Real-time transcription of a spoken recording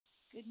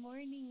Good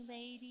morning,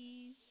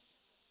 ladies.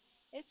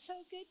 It's so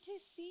good to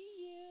see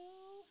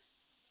you.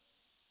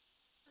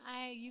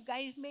 You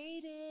guys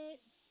made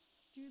it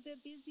through the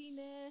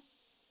busyness.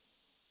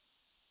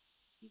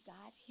 You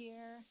got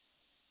here.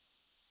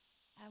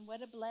 And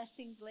what a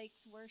blessing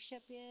Blake's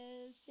worship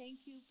is. Thank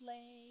you,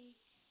 Blake.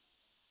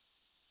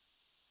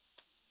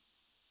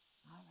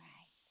 All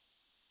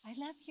right. I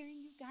love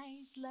hearing you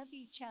guys love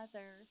each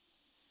other.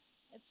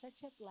 It's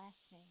such a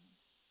blessing.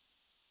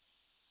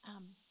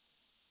 Um,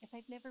 if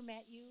I've never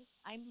met you,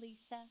 I'm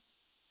Lisa.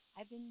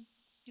 I've been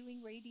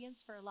doing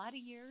Radiance for a lot of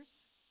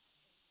years,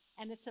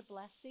 and it's a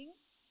blessing.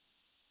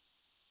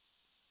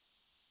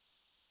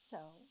 So,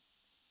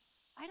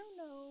 I don't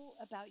know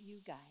about you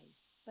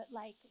guys, but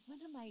like one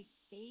of my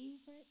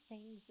favorite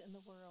things in the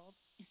world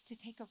is to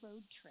take a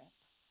road trip.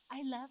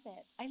 I love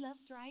it. I love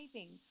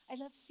driving. I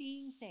love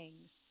seeing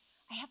things.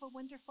 I have a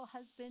wonderful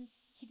husband.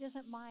 He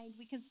doesn't mind.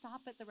 We can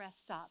stop at the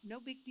rest stop.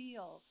 No big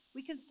deal.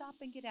 We can stop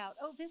and get out.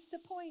 Oh, Vista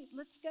Point,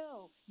 let's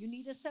go. You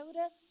need a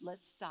soda?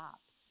 Let's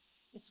stop.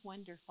 It's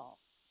wonderful.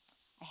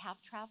 I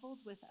have traveled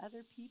with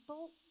other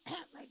people.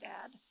 My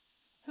dad,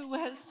 who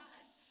was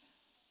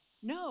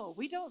no,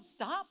 we don't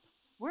stop.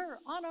 We're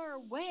on our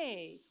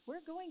way.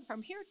 We're going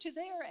from here to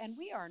there, and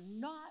we are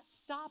not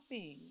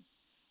stopping.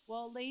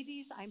 Well,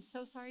 ladies, I'm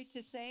so sorry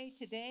to say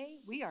today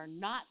we are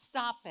not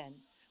stopping.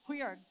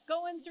 We are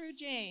going through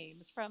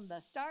James from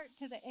the start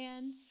to the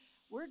end.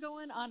 We're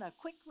going on a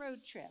quick road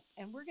trip,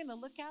 and we're going to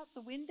look out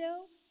the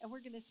window and we're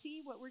going to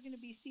see what we're going to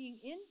be seeing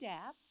in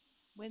depth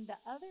when the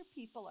other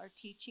people are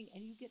teaching,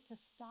 and you get to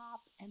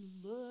stop and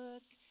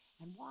look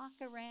and walk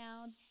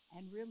around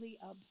and really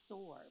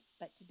absorb.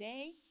 But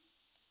today,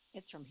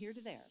 it's from here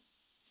to there.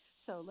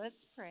 So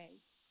let's pray.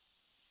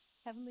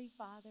 Heavenly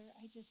Father,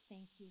 I just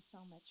thank you so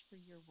much for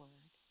your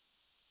word.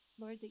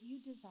 Lord, that you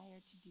desire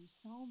to do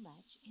so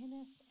much in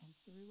us and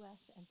through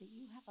us, and that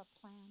you have a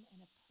plan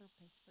and a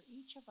purpose for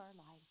each of our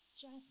lives,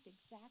 just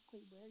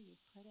exactly where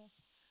you've put us.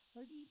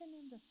 Lord, even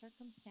in the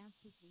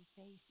circumstances we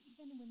face,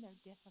 even when they're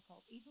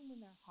difficult, even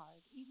when they're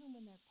hard, even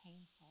when they're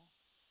painful,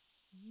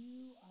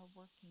 you are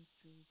working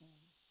through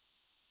those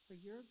for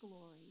your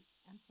glory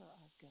and for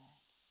our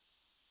good.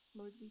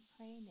 Lord, we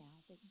pray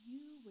now that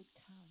you would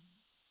come,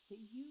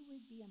 that you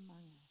would be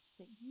among us,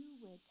 that you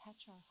would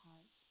touch our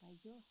hearts by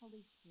your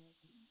Holy Spirit,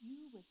 that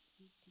you would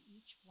speak to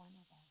each one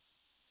of us.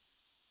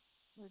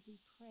 Lord, we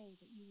pray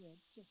that you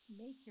would just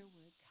make your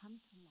word come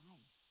to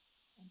life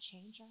and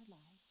change our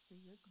lives for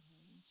your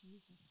glory in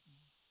Jesus'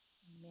 name.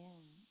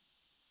 Amen.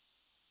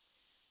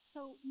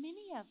 So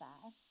many of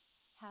us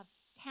have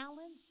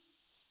talents,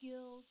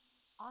 skills,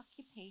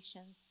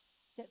 occupations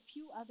that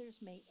few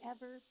others may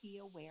ever be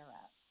aware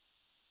of.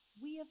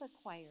 We have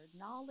acquired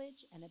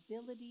knowledge and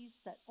abilities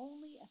that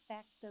only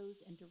affect those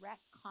in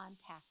direct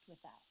contact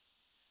with us.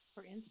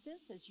 For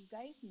instance, as you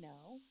guys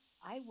know,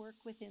 I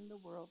work within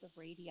the world of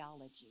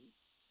radiology,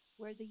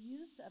 where the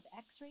use of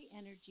X-ray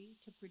energy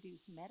to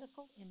produce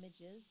medical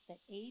images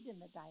that aid in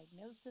the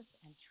diagnosis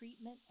and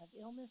treatment of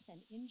illness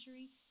and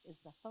injury is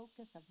the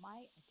focus of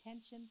my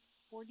attention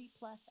 40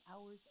 plus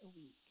hours a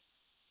week.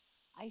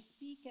 I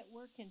speak at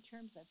work in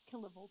terms of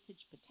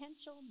kilovoltage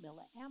potential,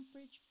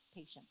 milliamperage,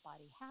 patient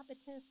body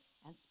habitus,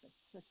 and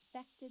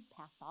suspected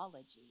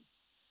pathology.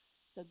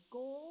 The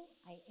goal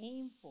I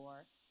aim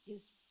for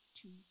is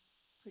to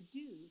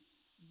produce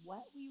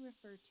what we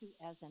refer to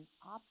as an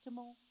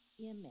optimal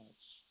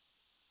image,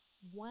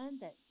 one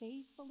that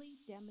faithfully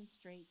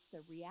demonstrates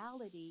the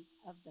reality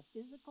of the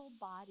physical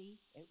body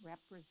it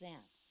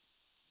represents.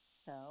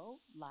 So,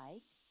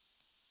 like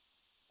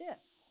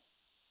this.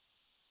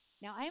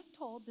 Now, I am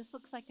told this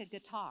looks like a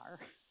guitar,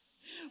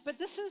 but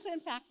this is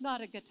in fact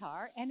not a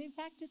guitar, and in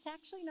fact, it's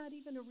actually not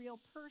even a real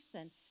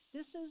person.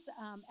 This is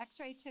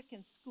X-ray I took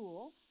in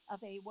school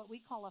of a what we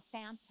call a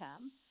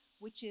phantom,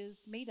 which is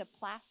made of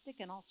plastic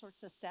and all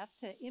sorts of stuff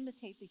to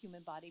imitate the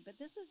human body. But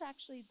this is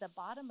actually the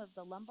bottom of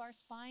the lumbar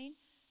spine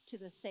to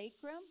the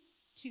sacrum,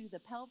 to the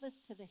pelvis,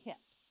 to the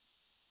hips.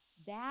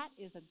 That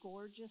is a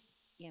gorgeous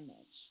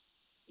image.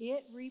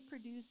 It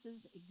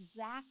reproduces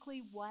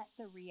exactly what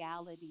the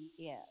reality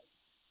is.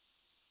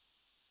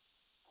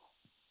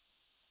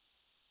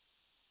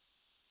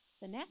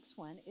 The next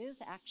one is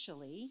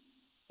actually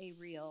a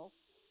real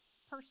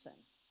person.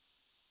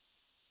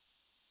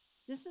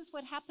 This is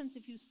what happens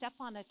if you step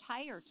on a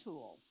tire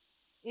tool.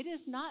 It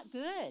is not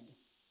good.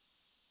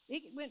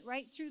 It went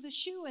right through the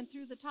shoe and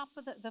through the top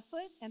of the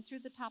foot and through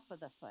the top of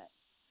the foot.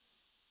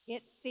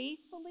 It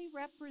faithfully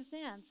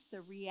represents the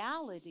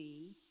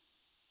reality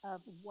of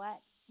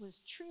what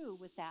was true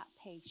with that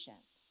patient.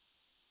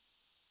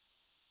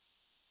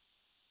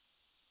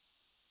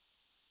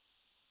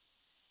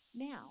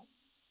 Now,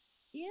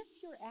 if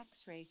your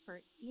x-ray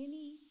for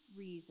any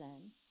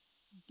reason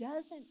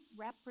doesn't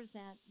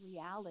represent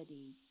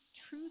reality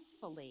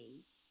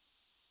truthfully,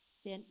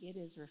 then it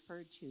is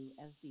referred to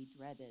as the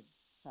dreaded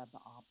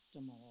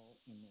suboptimal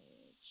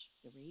image.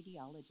 The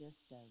radiologist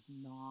does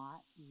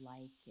not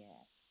like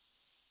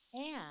it.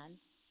 And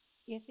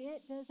if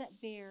it doesn't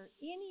bear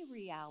any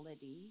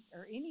reality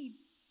or any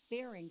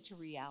bearing to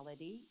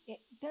reality, it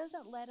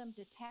doesn't let them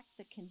detect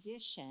the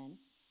condition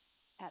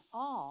at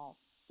all,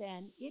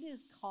 then it is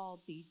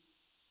called the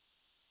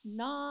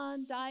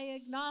non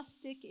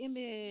diagnostic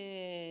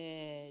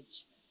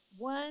image,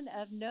 one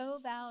of no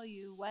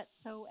value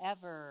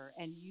whatsoever.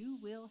 And you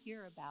will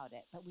hear about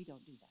it, but we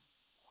don't do that.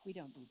 We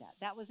don't do that.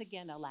 That was,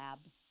 again, a lab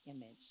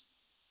image.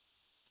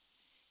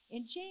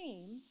 In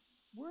James,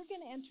 we're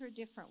going to enter a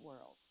different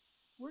world.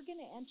 We're going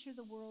to enter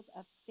the world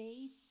of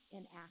faith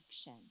in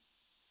action.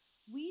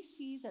 We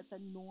see that the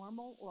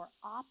normal or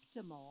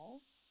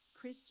optimal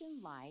Christian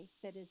life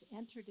that is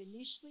entered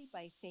initially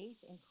by faith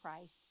in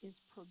Christ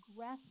is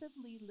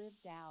progressively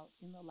lived out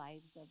in the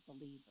lives of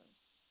believers.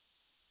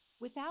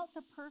 Without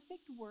the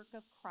perfect work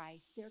of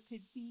Christ, there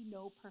could be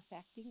no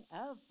perfecting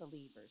of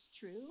believers.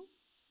 True?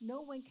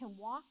 No one can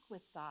walk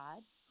with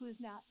God who has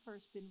not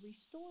first been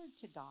restored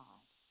to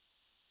God.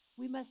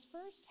 We must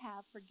first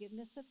have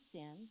forgiveness of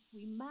sins.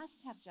 We must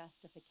have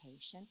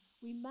justification.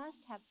 We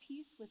must have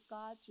peace with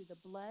God through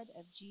the blood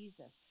of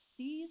Jesus.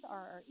 These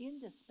are our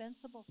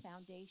indispensable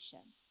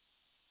foundation.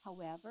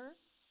 However,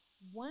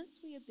 once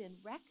we have been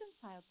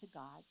reconciled to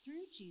God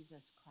through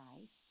Jesus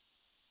Christ,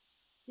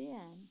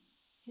 then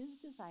his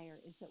desire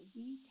is that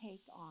we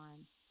take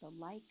on the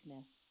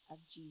likeness of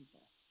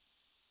Jesus,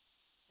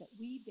 that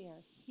we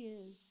bear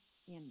his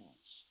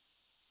image.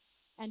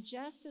 And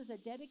just as a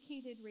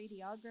dedicated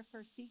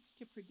radiographer seeks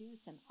to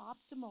produce an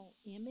optimal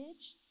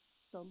image,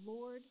 the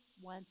Lord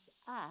wants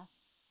us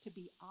to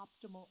be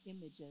optimal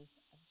images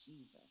of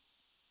Jesus.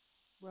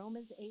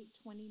 Romans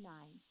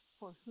 8:29,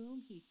 for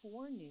whom he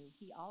foreknew,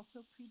 he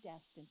also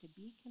predestined to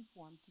be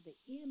conformed to the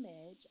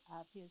image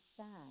of his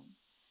Son,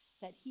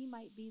 that he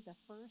might be the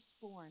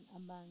firstborn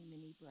among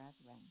many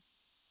brethren.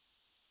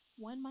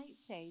 One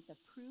might say the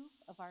proof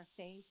of our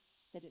faith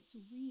that it's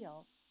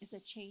real is a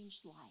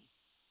changed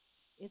life.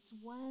 It's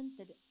one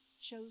that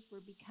shows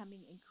we're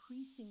becoming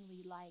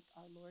increasingly like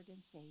our Lord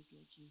and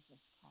Savior,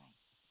 Jesus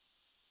Christ.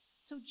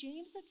 So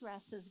James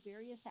addresses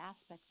various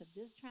aspects of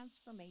this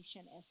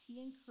transformation as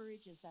he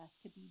encourages us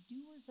to be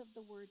doers of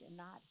the word and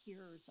not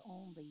hearers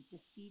only,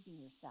 deceiving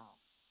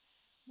yourselves.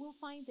 We'll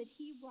find that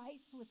he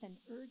writes with an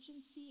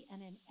urgency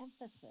and an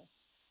emphasis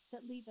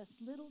that leave us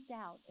little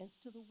doubt as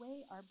to the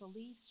way our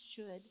beliefs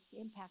should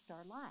impact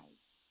our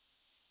lives.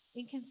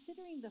 In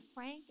considering the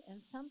frank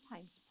and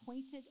sometimes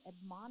pointed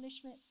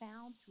admonishment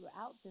found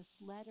throughout this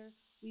letter,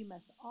 we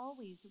must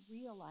always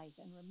realize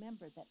and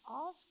remember that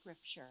all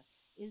Scripture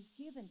is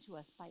given to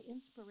us by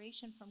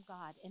inspiration from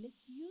God, and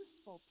it's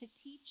useful to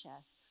teach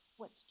us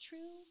what's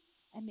true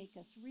and make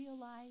us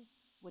realize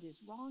what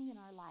is wrong in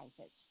our life.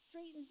 It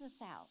straightens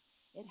us out.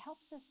 It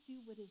helps us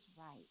do what is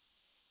right.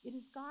 It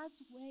is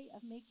God's way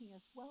of making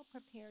us well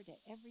prepared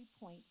at every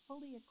point,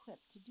 fully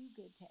equipped to do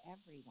good to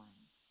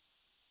everyone.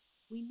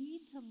 We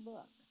need to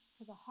look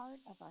for the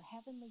heart of our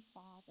Heavenly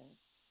Father,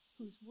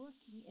 who's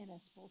working in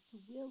us both to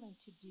will and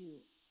to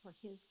do for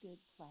his good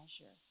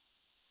pleasure.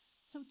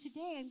 So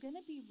today I'm going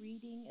to be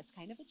reading, it's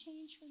kind of a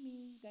change for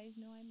me. You guys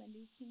know I'm a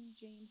New King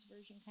James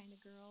Version kind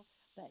of girl,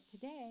 but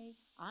today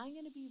I'm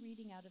going to be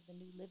reading out of the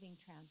New Living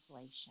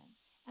Translation.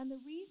 And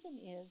the reason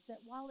is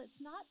that while it's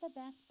not the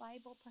best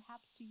Bible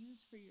perhaps to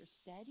use for your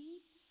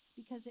study,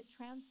 because it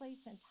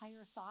translates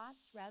entire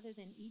thoughts rather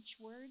than each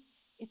word,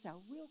 it's a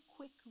real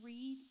quick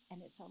read and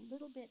it's a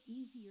little bit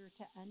easier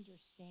to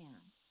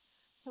understand.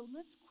 So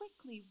let's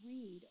quickly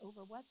read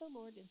over what the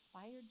Lord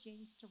inspired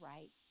James to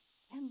write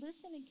and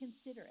listen and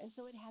consider as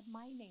though it had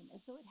my name,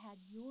 as though it had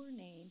your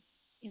name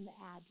in the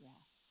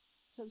address.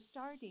 So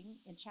starting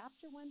in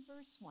chapter 1,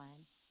 verse 1,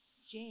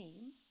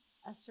 James,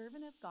 a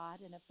servant of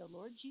God and of the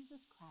Lord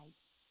Jesus Christ,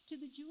 to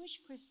the Jewish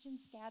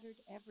Christians scattered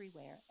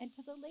everywhere, and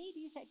to the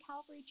ladies at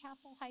Calvary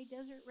Chapel High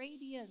Desert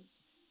Radiance,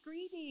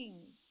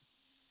 greetings.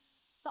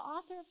 The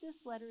author of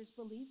this letter is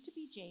believed to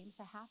be James,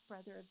 a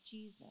half-brother of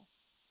Jesus.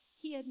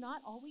 He had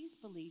not always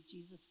believed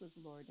Jesus was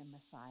Lord and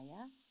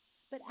Messiah,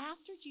 but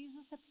after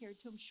Jesus appeared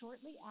to him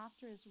shortly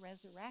after his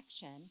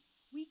resurrection,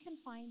 we can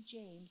find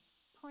James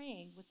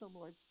praying with the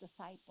Lord's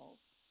disciples.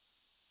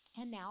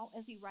 And now,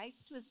 as he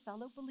writes to his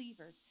fellow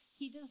believers,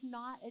 he does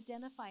not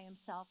identify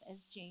himself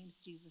as James,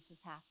 Jesus'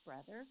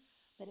 half-brother,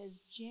 but as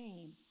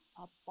James,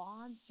 a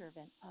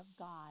bondservant of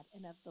God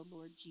and of the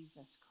Lord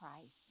Jesus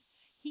Christ.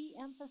 He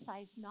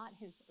emphasized not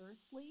his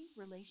earthly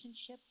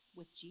relationship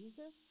with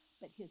Jesus,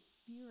 but his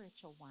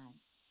spiritual one.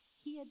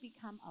 He had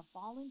become a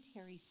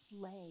voluntary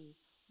slave,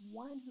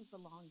 one who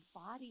belonged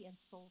body and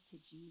soul to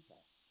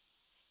Jesus.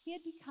 He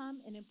had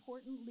become an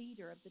important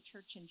leader of the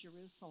church in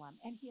Jerusalem,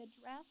 and he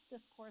addressed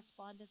this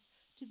correspondence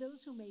to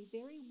those who may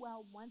very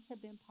well once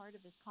have been part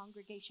of his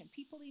congregation,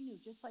 people he knew,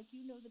 just like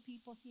you know the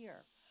people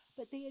here.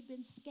 But they had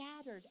been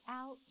scattered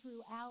out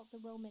throughout the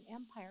Roman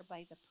Empire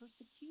by the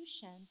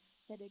persecution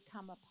that had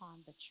come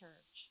upon the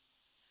church.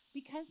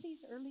 Because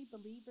these early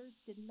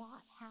believers did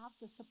not have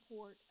the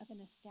support of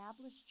an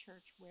established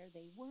church where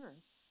they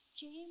were,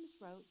 James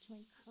wrote to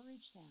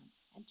encourage them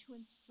and to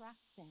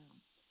instruct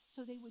them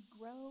so they would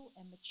grow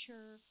and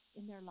mature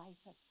in their life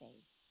of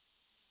faith.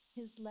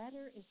 His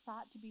letter is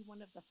thought to be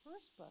one of the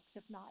first books,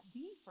 if not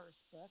the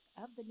first book,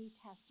 of the New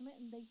Testament,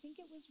 and they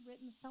think it was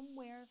written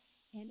somewhere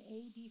in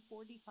AD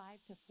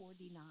 45 to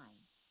 49.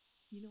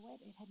 You know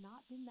what? It had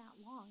not been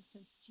that long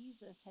since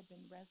Jesus had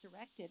been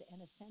resurrected and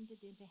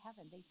ascended into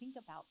heaven. They think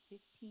about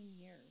 15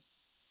 years.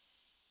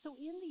 So,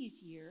 in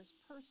these years,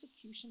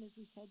 persecution, as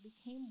we said,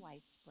 became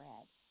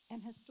widespread. And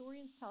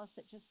historians tell us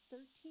that just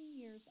 13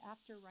 years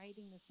after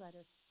writing this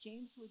letter,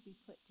 James would be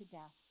put to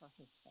death for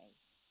his faith.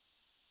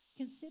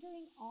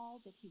 Considering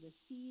all that he was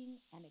seeing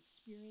and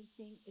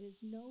experiencing, it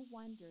is no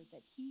wonder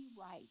that he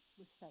writes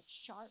with such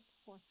sharp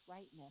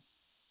forthrightness.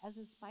 As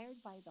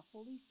inspired by the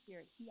Holy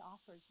Spirit, he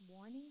offers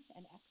warnings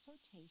and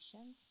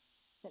exhortations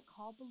that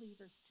call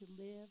believers to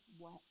live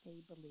what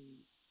they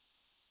believe.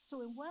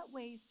 So, in what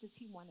ways does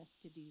he want us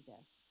to do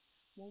this?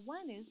 Well,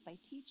 one is by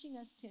teaching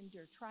us to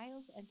endure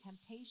trials and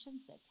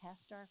temptations that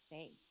test our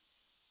faith.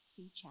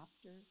 See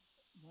chapter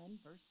 1,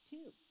 verse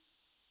 2.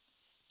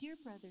 Dear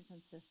brothers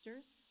and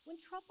sisters, when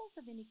troubles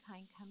of any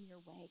kind come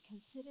your way,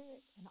 consider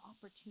it an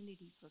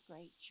opportunity for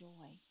great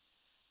joy.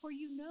 For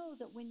you know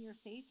that when your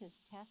faith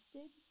is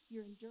tested,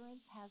 your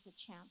endurance has a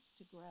chance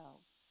to grow.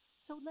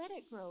 So let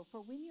it grow,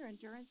 for when your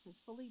endurance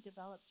is fully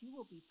developed, you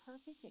will be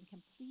perfect and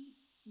complete,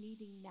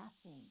 needing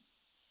nothing.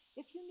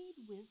 If you need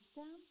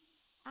wisdom,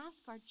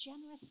 ask our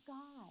generous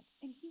God,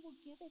 and he will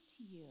give it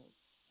to you.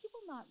 He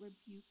will not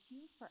rebuke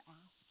you for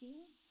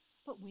asking.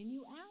 But when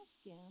you ask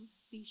him,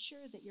 be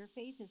sure that your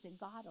faith is in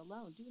God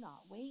alone. Do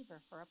not waver,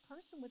 for a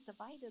person with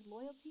divided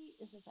loyalty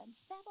is as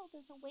unsettled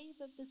as a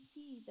wave of the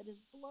sea that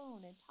is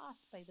blown and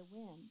tossed by the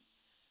wind.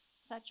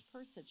 Such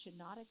person should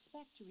not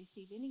expect to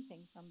receive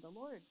anything from the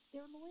Lord.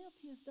 Their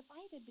loyalty is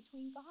divided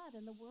between God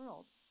and the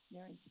world.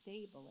 They're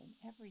unstable in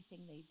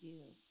everything they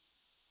do.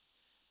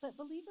 But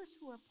believers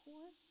who are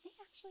poor, they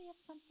actually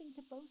have something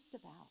to boast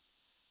about,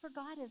 for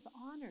God has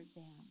honored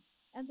them.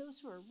 And those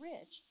who are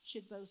rich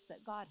should boast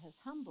that God has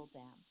humbled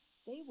them.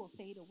 They will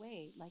fade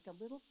away like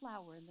a little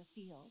flower in the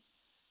field.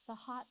 The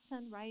hot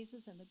sun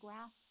rises and the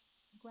grass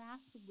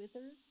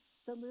withers,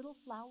 the little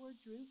flower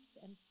droops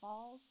and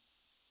falls,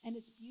 and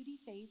its beauty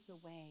fades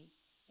away.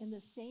 In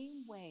the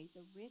same way,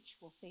 the rich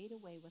will fade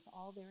away with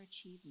all their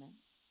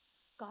achievements.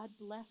 God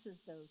blesses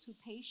those who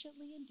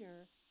patiently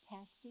endure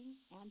testing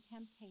and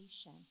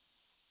temptation.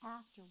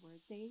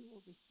 Afterward, they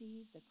will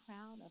receive the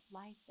crown of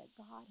life that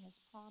God has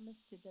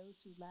promised to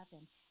those who love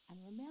him. And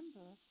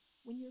remember,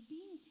 when you're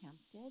being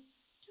tempted,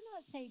 do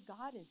not say,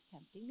 God is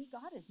tempting me.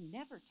 God is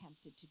never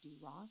tempted to do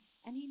wrong,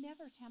 and he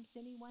never tempts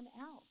anyone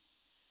else.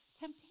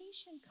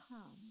 Temptation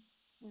comes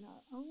when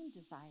our own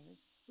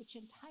desires, which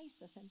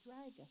entice us and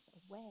drag us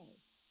away.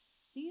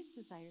 These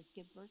desires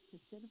give birth to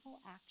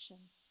sinful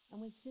actions, and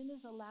when sin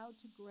is allowed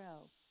to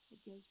grow, it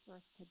gives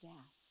birth to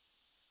death.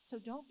 So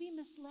don't be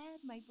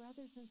misled, my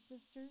brothers and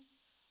sisters.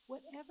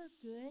 Whatever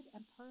good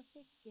and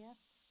perfect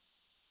gift,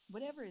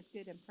 whatever is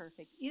good and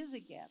perfect is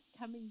a gift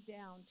coming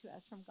down to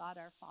us from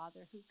God our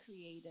Father, who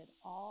created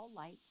all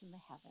lights in the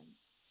heavens.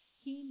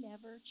 He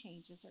never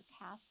changes or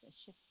casts a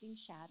shifting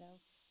shadow.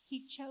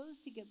 He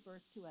chose to give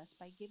birth to us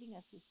by giving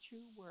us his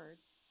true word,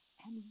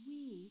 and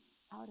we,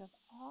 out of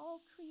all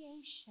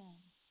creation,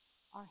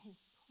 are his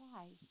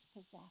prized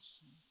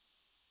possession.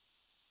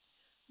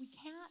 We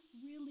can't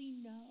really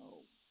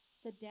know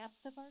the depth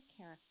of our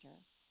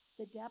character,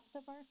 the depth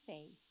of our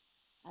faith,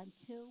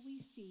 until we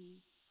see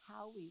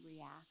how we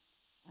react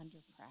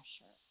under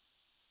pressure.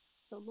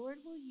 The Lord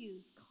will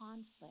use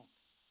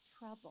conflicts,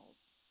 troubles,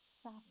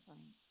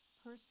 suffering,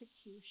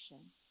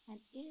 persecution, and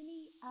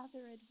any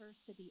other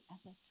adversity as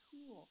a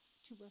tool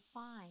to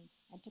refine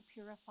and to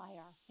purify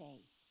our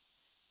faith.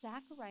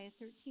 Zechariah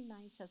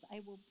 13:9 says, I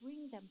will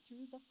bring them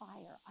through the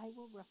fire. I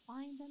will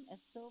refine them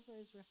as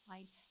silver is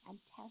refined and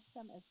test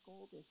them as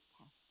gold is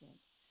tested.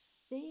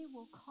 They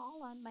will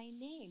call on my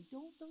name.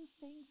 Don't those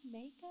things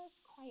make us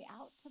cry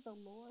out to the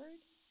Lord?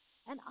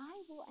 And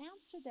I will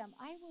answer them.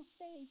 I will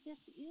say,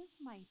 this is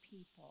my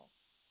people.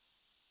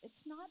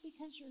 It's not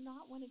because you're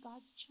not one of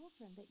God's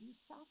children that you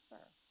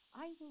suffer.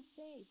 I will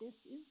say, this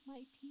is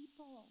my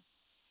people.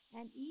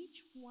 And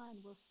each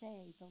one will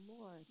say, the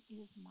Lord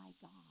is my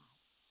God.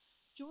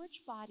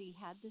 George Body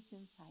had this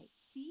insight.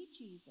 See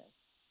Jesus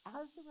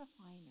as the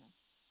refiner,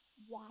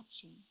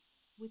 watching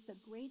with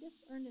the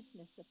greatest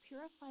earnestness the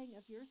purifying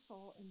of your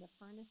soul in the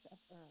furnace of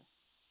earth.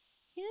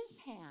 His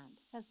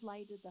hand has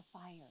lighted the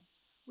fire,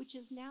 which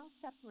is now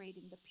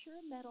separating the pure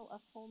metal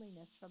of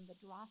holiness from the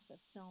dross of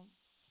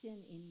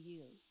sin in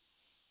you.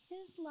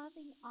 His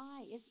loving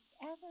eye is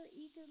ever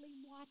eagerly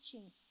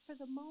watching for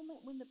the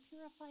moment when the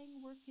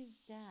purifying work is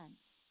done.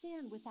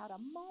 Then, without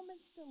a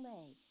moment's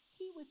delay,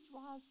 he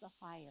withdraws the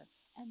fire,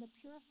 and the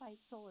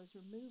purified soul is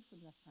removed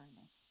from the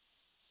furnace.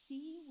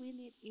 See when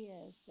it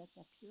is that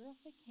the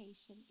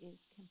purification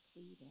is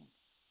completed.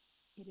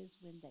 It is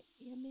when the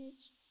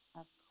image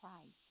of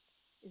Christ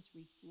is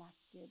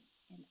reflected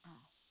in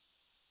us,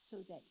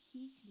 so that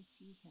he can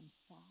see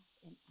himself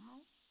in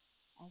us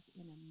as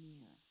in a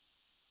mirror.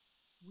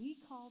 We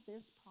call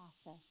this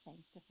process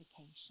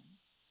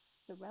sanctification.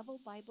 The Rebel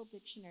Bible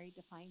Dictionary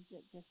defines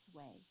it this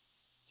way.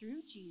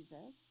 Through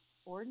Jesus,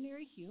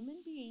 Ordinary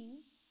human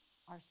beings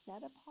are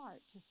set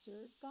apart to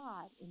serve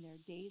God in their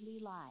daily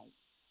lives.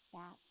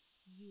 That's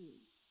you.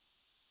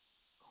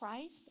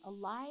 Christ,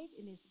 alive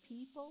in his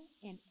people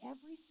in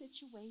every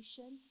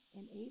situation,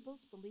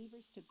 enables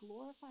believers to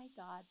glorify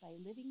God by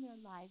living their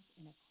lives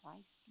in a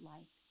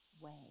Christ-like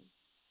way.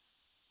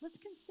 Let's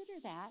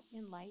consider that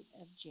in light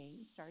of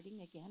James,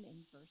 starting again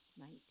in verse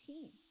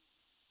 19.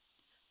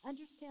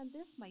 Understand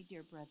this, my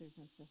dear brothers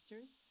and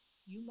sisters.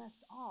 You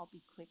must all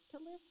be quick to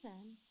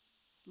listen,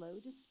 slow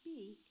to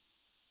speak,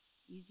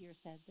 easier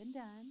said than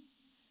done,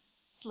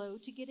 slow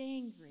to get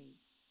angry.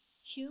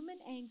 Human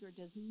anger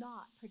does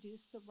not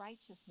produce the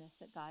righteousness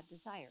that God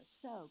desires.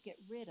 So get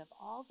rid of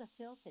all the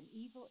filth and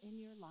evil in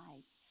your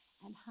lives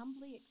and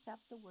humbly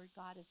accept the word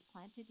God has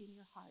planted in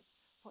your hearts,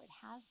 for it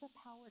has the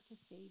power to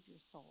save your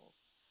souls.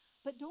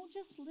 But don't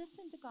just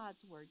listen to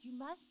God's word. You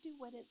must do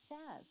what it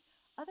says.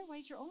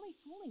 Otherwise, you're only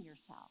fooling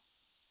yourself.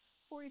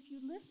 For if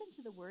you listen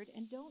to the word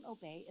and don't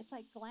obey, it's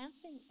like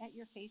glancing at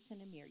your face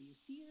in a mirror. You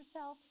see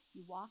yourself,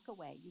 you walk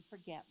away, you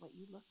forget what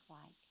you look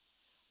like.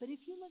 But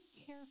if you look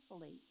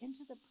carefully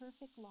into the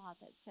perfect law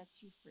that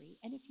sets you free,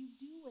 and if you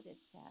do what it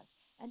says,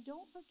 and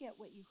don't forget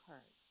what you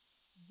heard,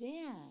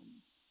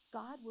 then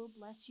God will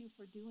bless you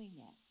for doing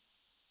it.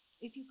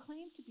 If you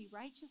claim to be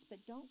righteous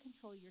but don't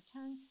control your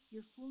tongue,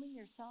 you're fooling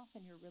yourself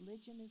and your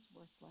religion is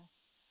worthless.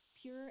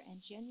 Pure and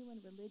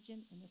genuine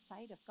religion in the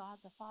sight of God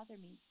the Father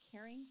means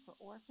caring for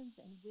orphans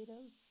and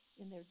widows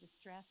in their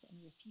distress and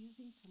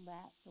refusing to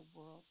let the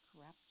world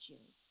corrupt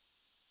you.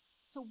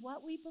 So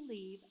what we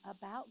believe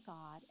about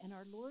God and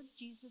our Lord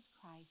Jesus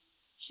Christ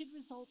should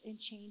result in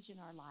change in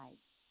our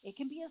lives. It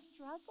can be a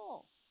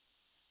struggle,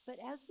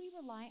 but as we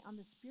rely on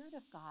the Spirit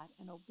of God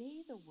and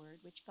obey the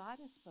word which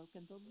God has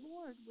spoken, the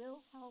Lord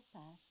will help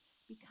us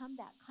become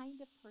that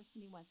kind of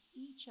person he wants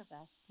each of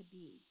us to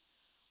be.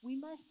 We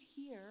must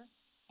hear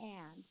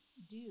and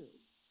do.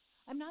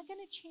 I'm not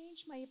going to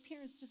change my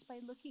appearance just by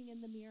looking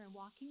in the mirror and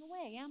walking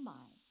away, am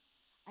I?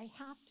 I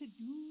have to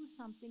do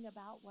something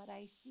about what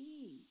I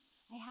see.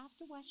 I have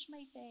to wash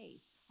my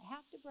face. I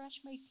have to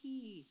brush my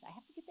teeth. I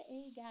have to get the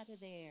egg out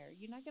of there.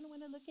 You're not going to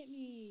want to look at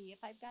me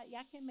if I've got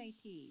yuck in my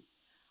teeth.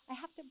 I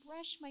have to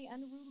brush my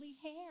unruly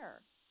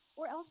hair,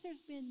 or else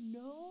there's been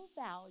no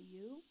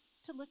value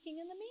to looking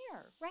in the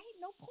mirror, right?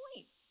 No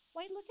point.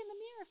 Why look in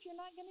the mirror if you're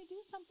not going to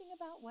do something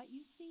about what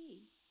you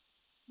see?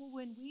 Well,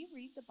 when we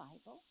read the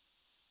Bible,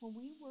 when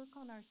we work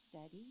on our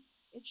study,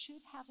 it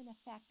should have an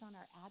effect on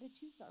our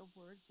attitudes, our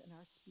words, and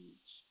our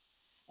speech.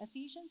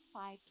 Ephesians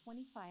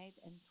 5:25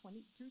 and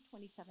 20 through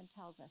 27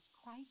 tells us,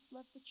 Christ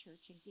loved the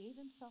church and gave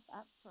himself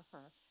up for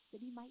her,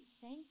 that he might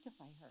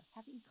sanctify her,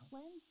 having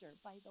cleansed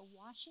her by the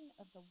washing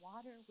of the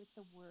water with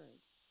the word,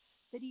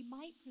 that he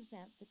might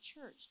present the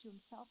church to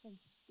himself in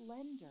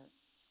splendor.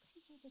 You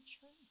guys are the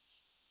church.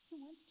 He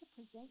wants to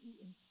present you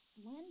in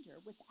splendor,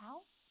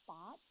 without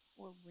spot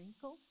or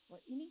wrinkle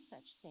or any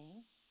such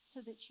thing, so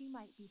that she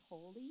might be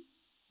holy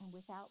and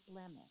without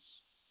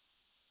blemish.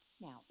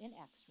 Now, in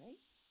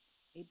X-rays,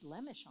 a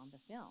blemish on the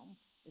film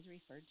is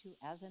referred to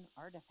as an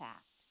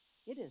artifact.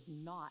 It is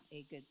not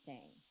a good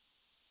thing.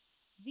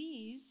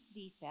 These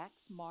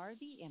defects mar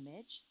the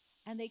image,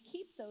 and they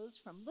keep those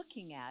from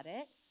looking at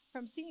it,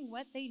 from seeing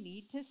what they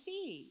need to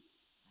see.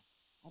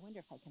 I wonder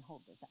if I can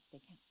hold this up. They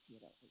can't see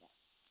it over there.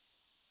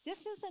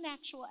 This is an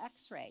actual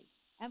X-ray,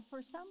 and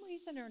for some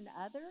reason or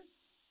another,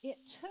 it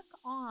took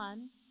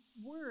on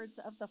words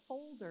of the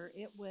folder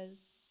it was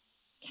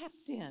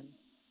kept in.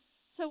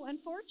 So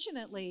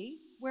unfortunately,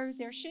 where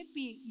there should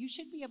be, you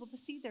should be able to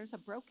see there's a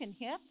broken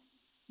hip,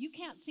 you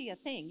can't see a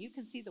thing. You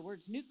can see the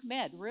words nuke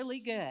med really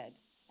good,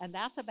 and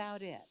that's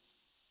about it.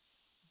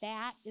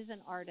 That is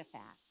an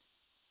artifact.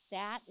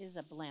 That is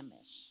a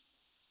blemish.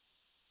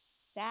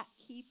 That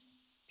keeps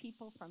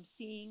people from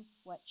seeing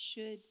what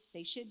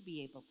they should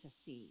be able to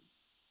see,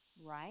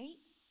 right?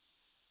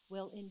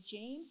 Well, in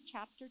James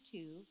chapter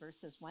 2,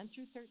 verses 1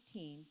 through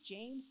 13,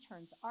 James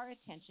turns our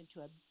attention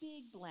to a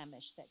big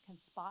blemish that can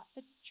spot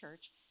the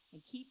church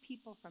and keep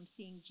people from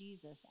seeing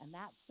Jesus, and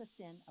that's the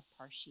sin of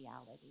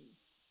partiality.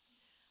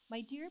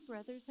 My dear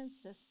brothers and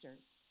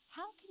sisters,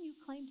 how can you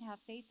claim to have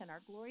faith in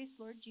our glorious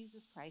Lord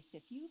Jesus Christ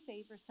if you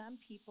favor some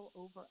people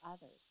over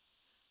others?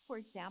 For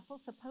example,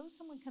 suppose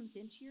someone comes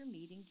into your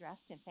meeting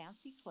dressed in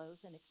fancy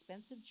clothes and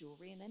expensive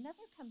jewelry, and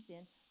another comes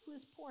in who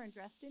is poor and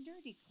dressed in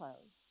dirty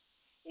clothes.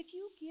 If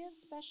you give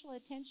special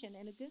attention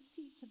and a good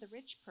seat to the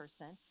rich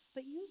person,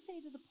 but you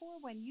say to the poor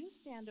one, you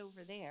stand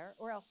over there,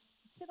 or else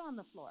sit on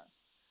the floor,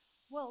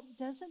 well,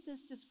 doesn't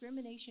this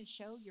discrimination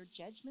show your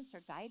judgments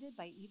are guided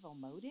by evil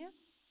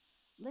motives?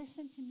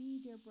 Listen to me,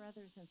 dear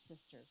brothers and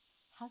sisters.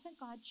 Hasn't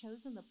God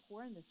chosen the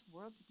poor in this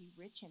world to be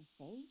rich in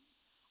faith?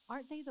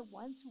 Aren't they the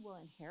ones who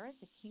will inherit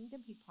the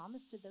kingdom he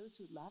promised to those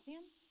who love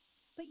him?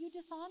 But you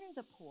dishonor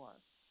the poor.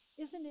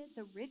 Isn't it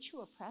the rich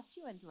who oppress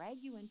you and drag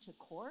you into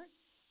court?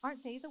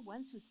 Aren't they the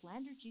ones who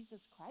slander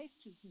Jesus Christ,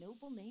 whose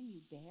noble name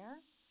you bear?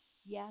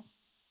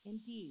 Yes,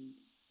 indeed,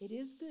 it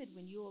is good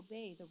when you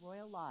obey the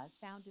royal laws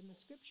found in the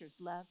scriptures.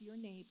 Love your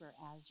neighbor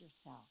as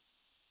yourself.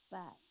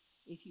 But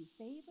If you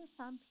favor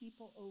some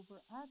people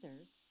over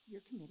others,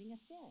 you're committing a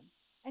sin,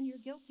 and you're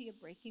guilty of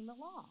breaking the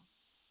law.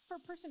 For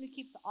a person who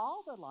keeps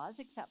all the laws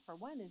except for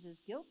one is as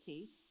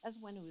guilty as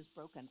one who has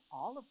broken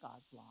all of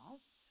God's laws.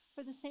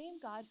 For the same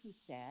God who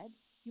said,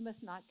 you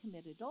must not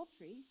commit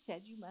adultery,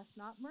 said you must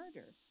not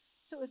murder.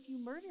 So if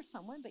you murder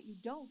someone but you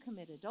don't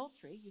commit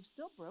adultery, you've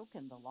still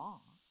broken the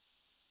law.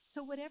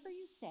 So whatever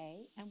you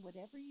say and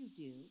whatever you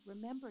do,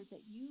 remember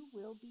that you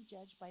will be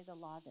judged by the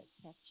law that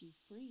sets you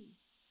free.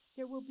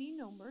 There will be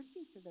no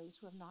mercy for those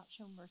who have not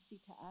shown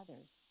mercy to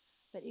others.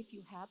 But if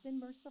you have been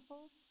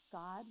merciful,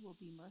 God will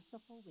be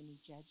merciful when he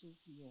judges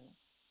you.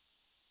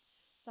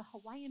 The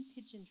Hawaiian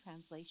Pidgin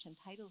translation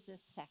titles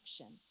this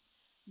section,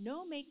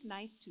 No Make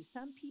Nice to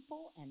Some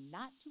People and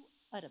Not to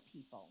Other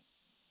People.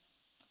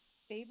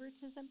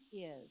 Favoritism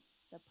is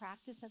the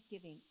practice of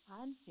giving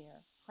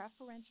unfair,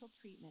 preferential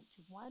treatment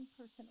to one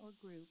person or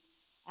group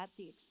at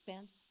the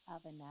expense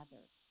of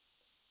another.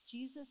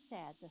 Jesus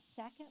said the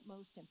second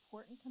most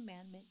important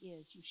commandment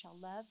is, you shall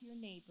love your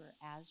neighbor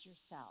as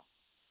yourself.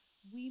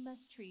 We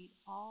must treat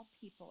all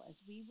people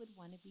as we would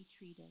want to be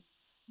treated,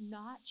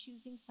 not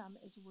choosing some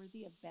as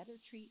worthy of better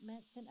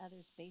treatment than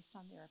others based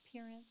on their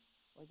appearance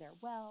or their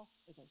wealth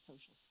or their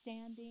social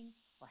standing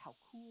or how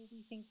cool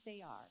we think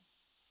they are.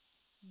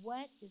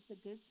 What is the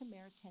Good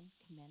Samaritan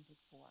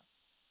commended for?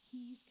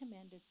 He's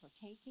commended for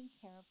taking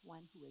care of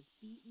one who is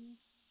beaten,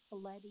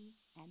 bloody,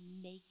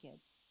 and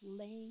naked,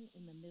 laying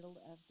in the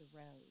middle of the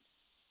road.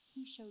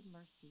 He showed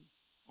mercy,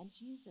 and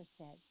Jesus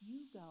said,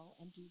 you go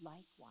and do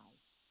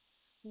likewise.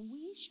 When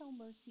we show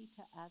mercy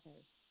to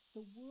others,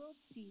 the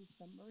world sees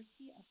the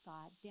mercy of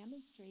God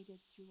demonstrated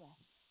through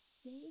us.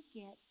 They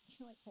get,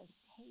 it says,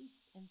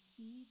 taste and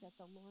see that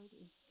the Lord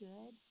is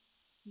good.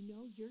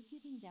 You're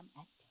giving them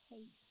a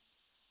taste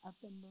of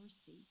the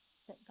mercy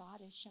that God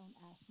has shown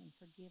us in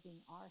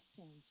forgiving our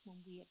sins when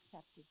we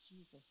accepted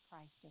Jesus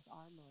Christ as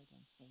our Lord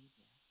and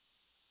Savior.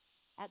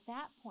 At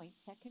that point,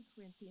 2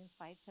 Corinthians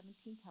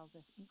 5:17 tells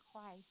us, in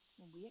Christ,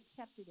 when we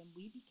accepted him,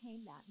 we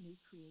became that new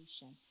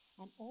creation,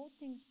 and old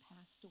things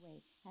passed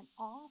away, and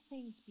all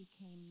things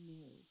became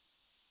new.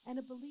 And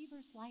a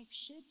believer's life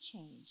should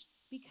change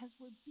because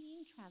we're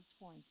being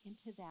transformed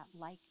into that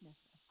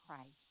likeness of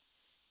Christ.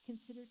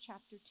 Consider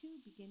chapter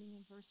 2, beginning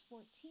in verse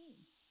 14.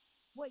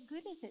 What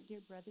good is it, dear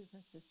brothers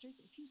and sisters,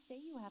 if you say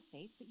you have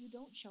faith, but you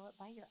don't show it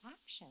by your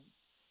actions?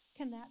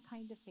 Can that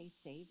kind of faith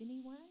save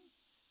anyone?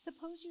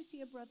 Suppose you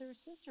see a brother or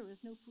sister who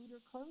has no food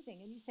or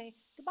clothing, and you say,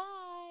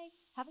 goodbye,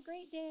 have a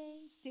great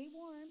day, stay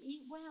warm,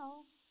 eat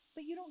well,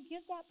 but you don't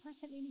give that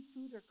person any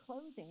food or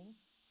clothing.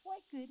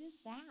 What good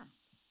is that?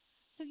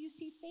 So you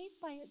see, faith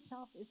by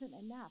itself isn't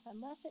enough.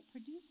 Unless it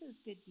produces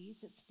good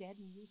deeds, it's dead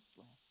and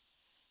useless.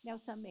 Now,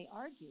 some may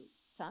argue,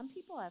 some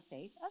people have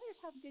faith,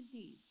 others have good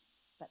deeds.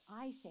 But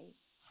I say,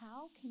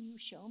 how can you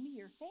show me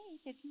your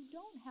faith if you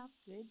don't have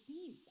good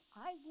deeds?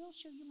 I will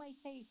show you my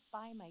faith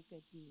by my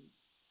good deeds.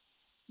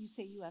 You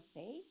say you have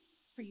faith,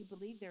 for you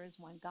believe there is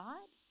one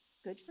God?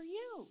 Good for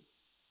you.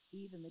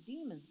 Even the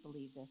demons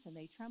believe this, and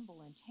they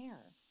tremble in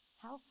terror.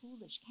 How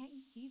foolish. Can't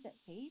you see that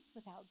faith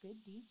without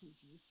good deeds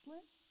is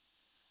useless?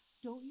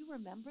 Don't you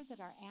remember that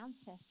our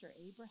ancestor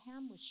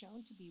Abraham was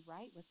shown to be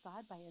right with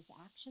God by his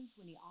actions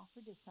when he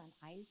offered his son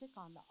Isaac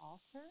on the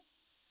altar?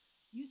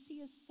 You see,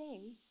 his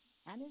faith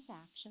and his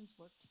actions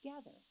worked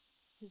together.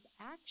 His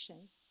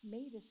actions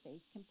made his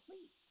faith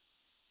complete.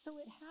 So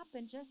it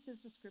happened just as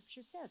the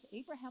scripture says.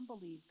 Abraham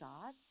believed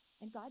God,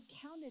 and God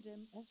counted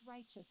him as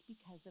righteous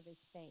because of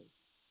his faith.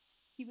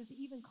 He was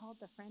even called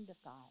the friend of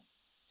God.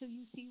 So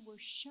you see, we're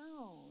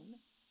shown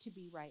to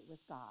be right with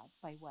God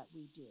by what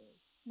we do,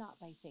 not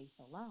by faith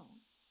alone.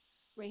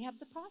 Rahab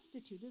the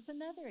prostitute is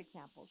another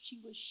example. She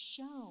was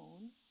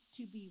shown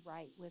to be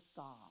right with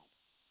God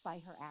by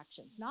her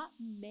actions, not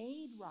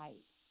made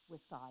right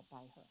with God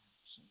by her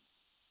actions.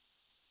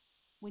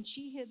 When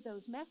she hid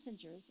those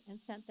messengers and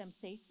sent them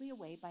safely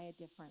away by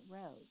a different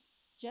road.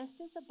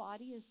 Just as a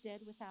body is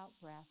dead without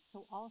breath,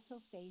 so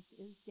also faith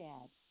is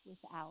dead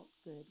without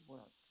good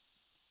works.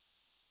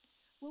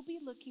 We'll be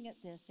looking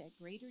at this at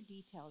greater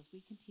detail as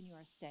we continue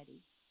our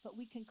study, but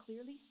we can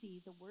clearly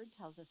see the word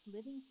tells us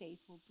living faith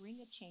will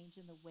bring a change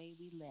in the way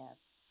we live.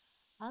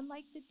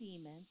 Unlike the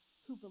demons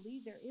who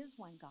believe there is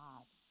one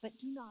God, but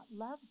do not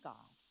love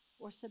God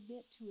or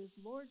submit to his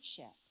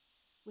lordship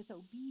with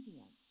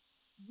obedience,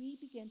 we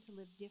begin to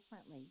live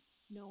differently,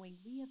 knowing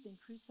we have been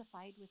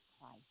crucified with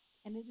Christ,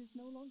 and it is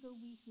no longer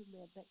we who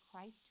live, but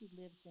Christ who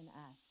lives in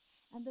us,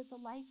 and that the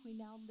life we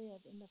now live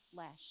in the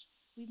flesh,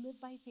 we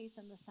live by faith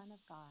in the Son of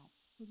God,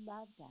 who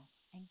loved us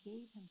and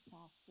gave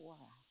himself for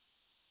us.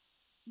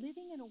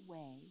 Living in a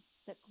way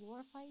that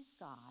glorifies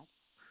God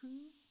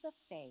proves the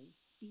faith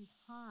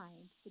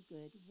behind the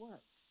good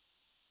works.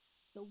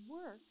 The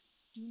works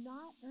do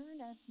not earn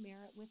us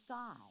merit with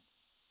God.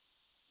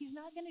 He's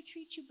not going to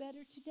treat you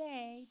better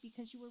today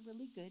because you were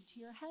really good to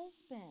your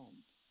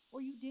husband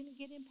or you didn't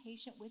get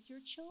impatient with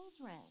your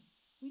children.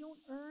 We don't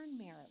earn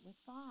merit with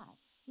God.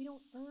 We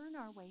don't earn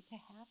our way to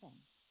heaven.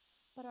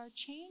 But our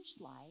changed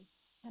life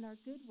and our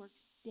good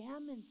works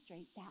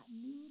demonstrate that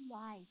new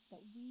life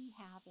that we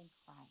have in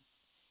Christ.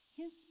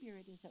 His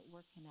Spirit is at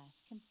work in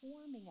us,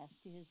 conforming us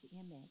to His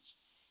image.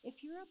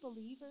 If you're a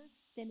believer,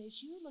 then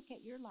as you look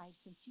at your life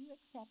since you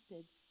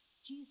accepted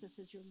Jesus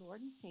as your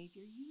Lord and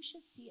Savior, you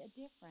should see a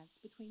difference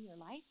between your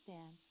life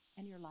then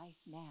and your life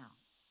now.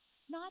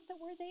 Not that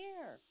we're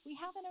there. We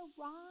haven't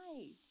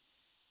arrived.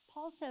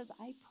 Paul says,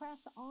 I press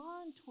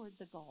on toward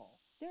the goal.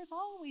 There's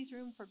always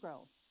room for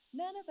growth.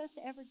 None of us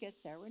ever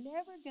gets there. We're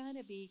never going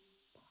to be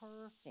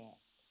perfect.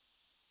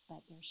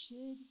 But there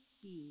should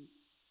be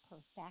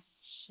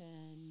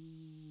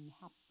perfection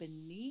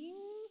happening,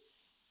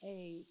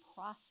 a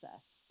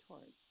process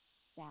towards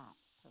that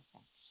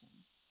perfection.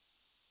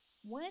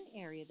 One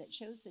area that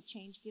shows the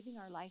change giving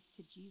our life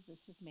to Jesus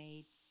has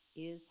made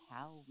is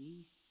how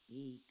we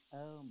speak.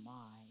 Oh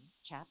my.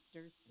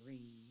 Chapter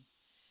 3.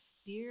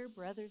 Dear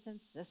brothers and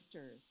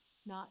sisters,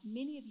 not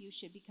many of you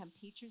should become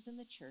teachers in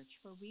the church,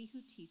 for we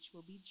who teach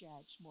will be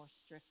judged more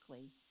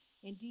strictly.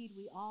 Indeed,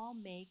 we all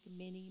make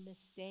many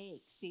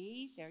mistakes.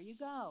 See, there you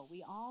go.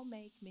 We all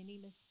make many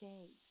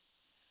mistakes.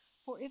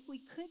 For if we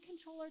could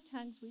control our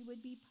tongues, we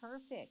would be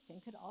perfect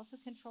and could also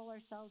control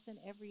ourselves in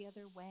every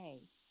other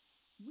way.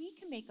 We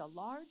can make a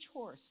large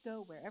horse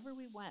go wherever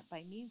we want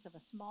by means of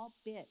a small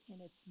bit in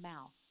its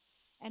mouth.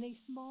 And a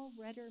small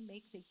rudder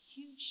makes a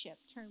huge ship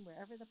turn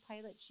wherever the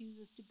pilot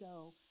chooses to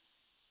go,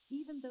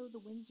 even though the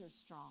winds are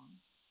strong.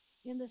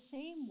 In the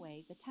same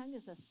way, the tongue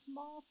is a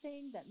small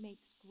thing that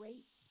makes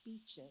great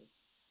speeches,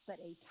 but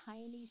a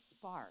tiny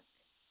spark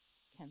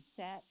can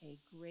set a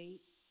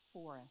great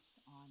forest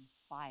on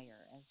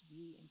fire, as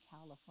we in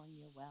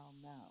California well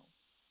know.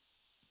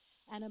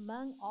 And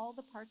among all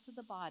the parts of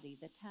the body,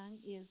 the tongue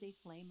is a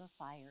flame of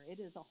fire. It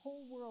is a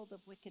whole world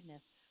of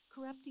wickedness,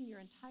 corrupting your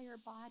entire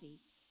body.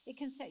 It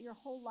can set your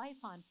whole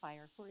life on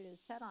fire, for it is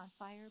set on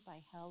fire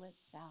by hell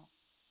itself.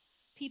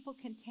 People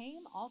can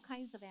tame all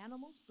kinds of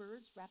animals,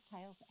 birds,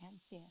 reptiles, and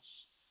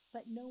fish,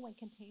 but no one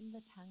can tame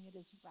the tongue. It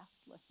is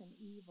restless and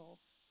evil,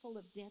 full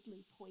of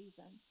deadly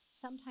poison.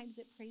 Sometimes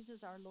it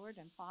praises our Lord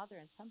and Father,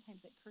 and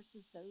sometimes it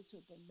curses those who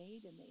have been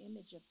made in the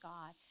image of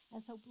God.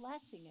 And so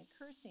blessing and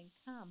cursing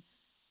come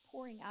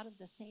pouring out of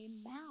the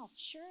same mouth.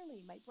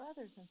 Surely, my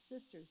brothers and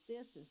sisters,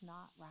 this is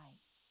not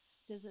right.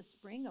 Does a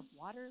spring of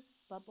water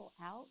bubble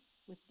out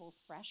with both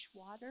fresh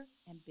water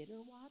and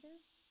bitter water?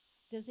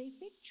 Does a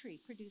fig tree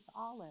produce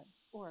olives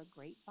or a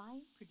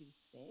grapevine produce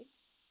figs?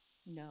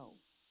 No,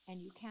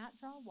 and you can't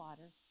draw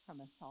water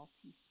from a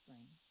salty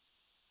spring.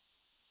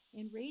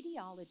 In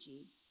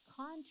radiology,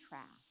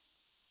 contrast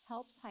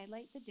helps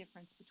highlight the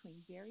difference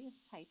between various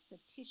types of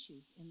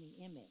tissues in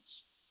the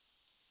image.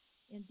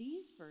 In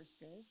these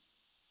verses,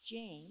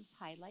 James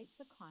highlights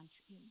the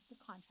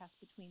contrast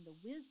between the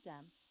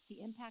wisdom,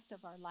 the impact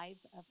of our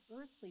lives of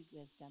earthly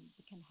wisdom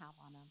it can have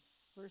on them,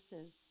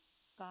 versus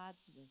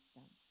God's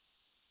wisdom.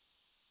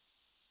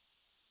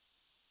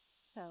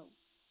 So,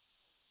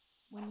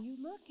 when you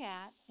look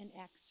at an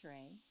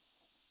x-ray,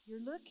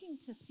 you're looking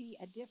to see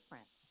a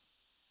difference.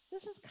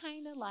 This is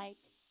kind of like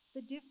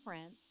the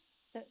difference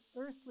that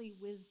earthly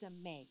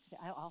wisdom makes.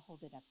 I'll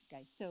hold it up,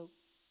 guys. So,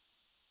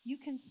 you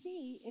can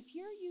see if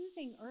you're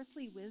using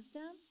earthly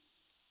wisdom,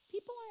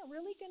 people aren't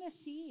really going to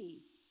see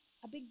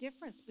a big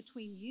difference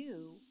between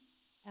you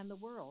and the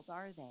world,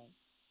 are they?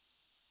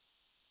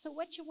 So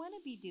what you want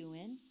to be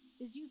doing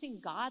is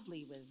using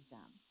godly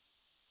wisdom.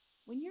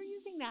 When you're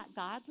using that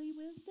godly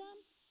wisdom,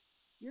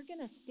 you're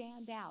going to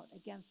stand out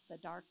against the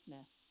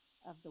darkness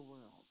of the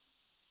world.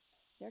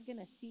 They're going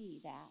to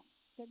see that.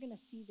 They're going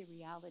to see the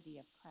reality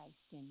of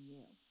Christ in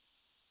you.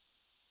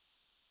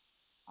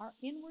 Our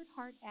inward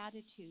heart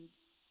attitude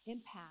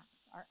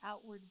impacts our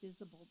outward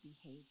visible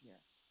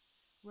behavior.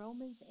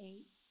 Romans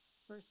 8,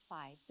 verse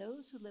 5,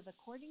 those who live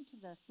according to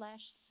the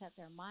flesh set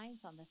their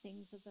minds on the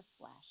things of the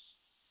flesh,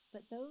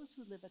 but those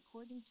who live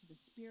according to the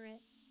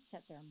Spirit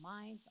set their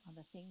minds on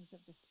the things of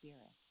the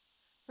Spirit.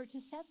 For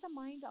to set the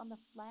mind on the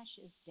flesh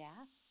is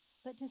death,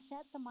 but to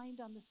set the mind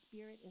on the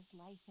Spirit is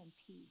life and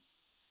peace.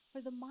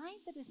 For the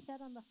mind that is set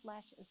on the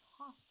flesh is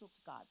hostile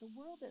to God. The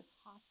world is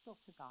hostile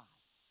to God,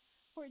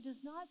 for it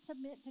does not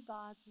submit to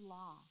God's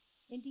law.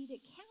 Indeed,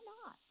 it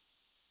cannot.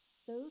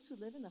 Those who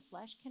live in the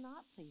flesh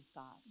cannot please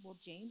God. Well,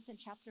 James in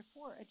chapter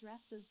 4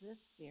 addresses this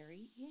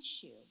very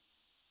issue.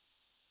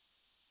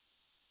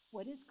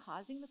 What is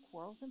causing the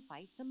quarrels and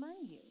fights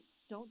among you?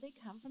 Don't they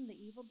come from the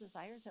evil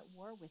desires at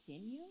war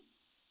within you?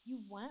 You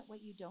want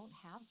what you don't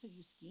have, so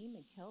you scheme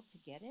and kill to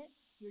get it.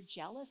 You're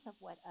jealous of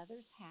what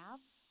others have,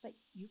 but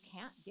you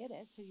can't get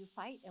it, so you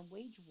fight and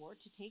wage war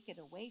to take it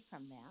away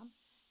from them.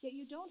 Yet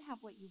you don't have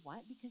what you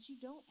want because you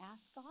don't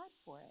ask God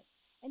for it.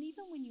 And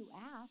even when you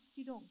ask,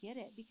 you don't get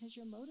it because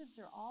your motives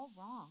are all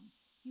wrong.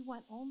 You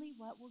want only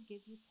what will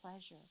give you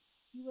pleasure.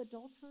 You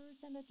adulterers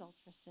and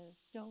adulteresses,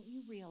 don't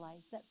you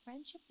realize that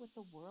friendship with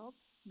the world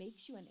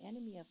makes you an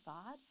enemy of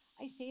God?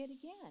 I say it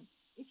again.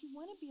 If you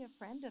want to be a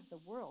friend of the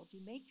world,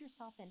 you make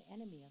yourself an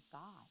enemy of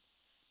God.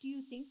 Do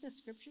you think the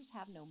scriptures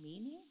have no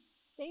meaning?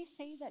 They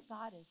say that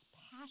God is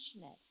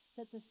passionate,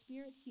 that the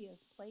Spirit He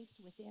has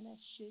placed within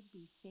us should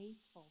be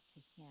faithful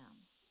to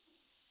Him.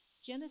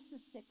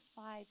 Genesis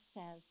 6:5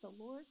 says, "The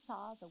Lord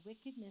saw the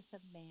wickedness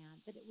of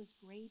man, that it was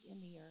great in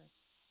the earth,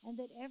 and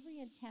that every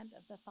intent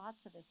of the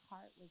thoughts of his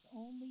heart was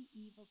only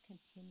evil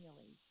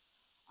continually."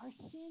 Our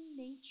sin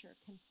nature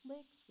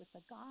conflicts with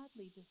the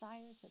godly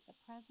desires that the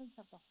presence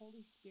of the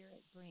Holy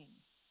Spirit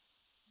brings.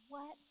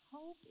 What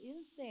hope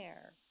is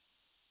there?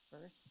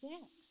 Verse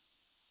 6.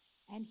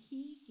 And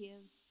he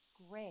gives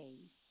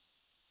grace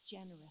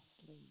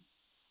generously.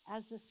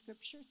 As the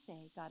scriptures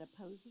say, God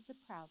opposes the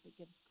proud but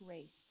gives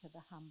grace to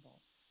the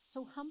humble.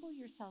 So humble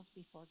yourselves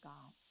before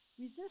God.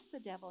 Resist the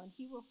devil and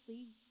he will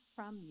flee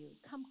from you.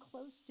 Come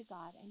close to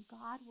God and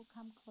God will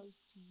come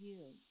close to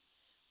you.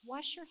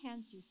 Wash your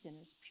hands, you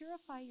sinners.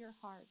 Purify your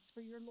hearts,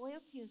 for your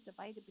loyalty is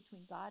divided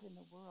between God and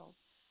the world.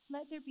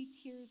 Let there be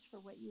tears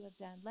for what you have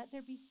done. Let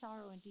there be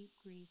sorrow and deep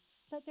grief.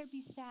 Let there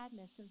be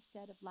sadness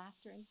instead of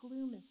laughter and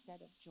gloom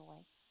instead of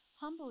joy.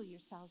 Humble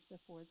yourselves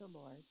before the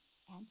Lord,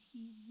 and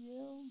he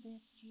will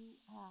lift you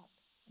up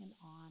in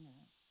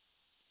honor.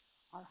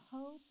 Our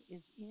hope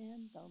is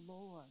in the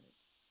Lord.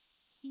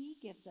 He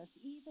gives us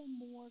even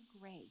more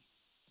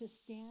grace to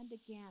stand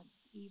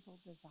against evil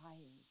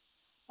desires.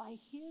 By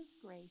his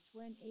grace,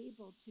 we're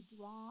enabled to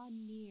draw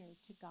near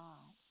to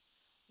God.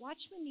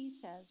 Watchman Nee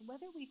says,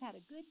 whether we've had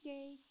a good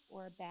day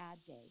or a bad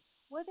day,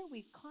 whether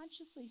we've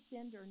consciously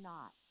sinned or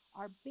not,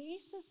 our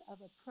basis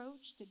of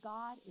approach to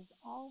God is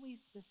always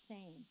the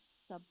same: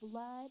 the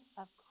blood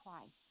of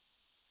Christ.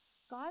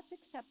 God's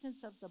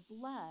acceptance of the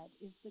blood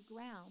is the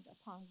ground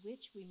upon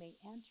which we may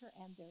enter,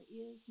 and there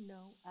is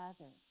no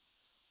other.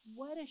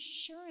 What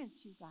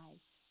assurance, you guys.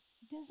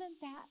 Doesn't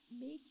that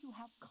make you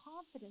have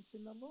confidence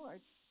in the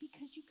Lord?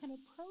 Because you can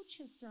approach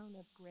his throne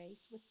of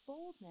grace with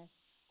boldness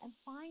and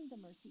find the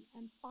mercy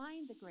and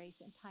find the grace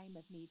in time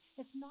of need.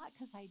 It's not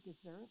because I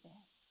deserve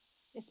it.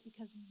 It's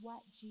because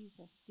what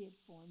Jesus did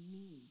for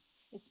me.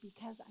 It's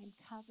because I'm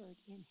covered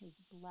in his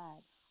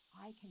blood.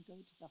 I can go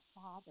to the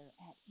Father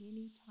at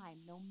any time,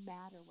 no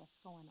matter what's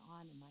going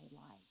on in my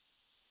life.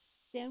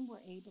 Then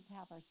we're able to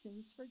have our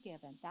sins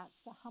forgiven.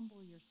 That's the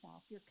humble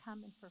yourself. You're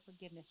coming for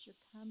forgiveness. You're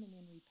coming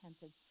in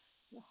repentance.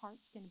 Your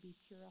heart's going to be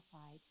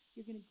purified.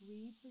 You're going to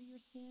grieve for your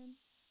sin.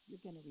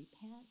 You're going to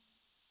repent.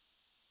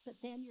 But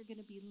then you're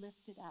going to be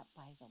lifted up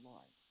by the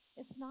Lord.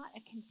 It's not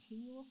a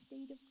continual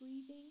state of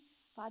grieving.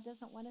 God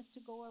doesn't want us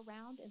to go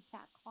around in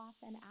sackcloth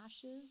and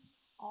ashes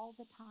all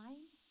the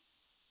time.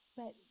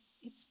 But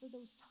it's for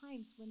those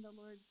times when the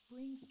Lord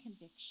brings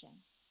conviction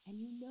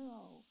and you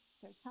know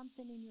there's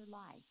something in your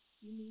life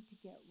you need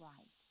to get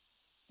right.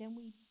 Then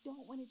we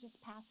don't want to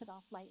just pass it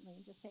off lightly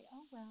and just say,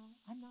 oh, well,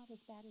 I'm not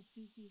as bad as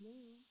Susie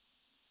Lou.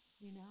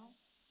 You know,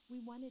 we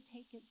want to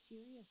take it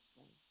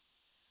seriously.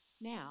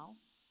 Now,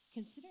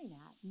 considering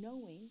that,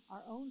 knowing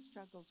our own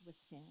struggles with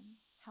sin,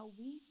 how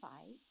we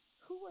fight,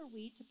 who are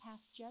we to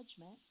pass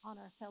judgment on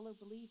our fellow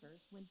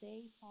believers when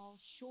they fall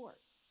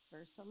short?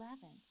 Verse 11.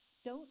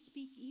 Don't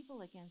speak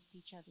evil against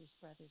each other,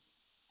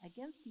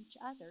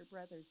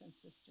 brothers and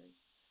sisters.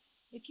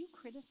 If you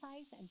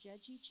criticize and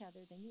judge each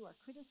other, then you are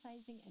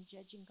criticizing and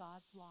judging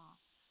God's law.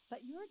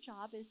 But your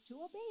job is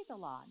to obey the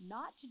law,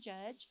 not to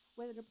judge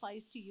whether it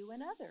applies to you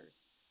and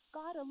others.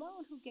 God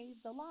alone, who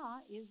gave the law,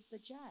 is the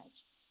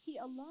judge. He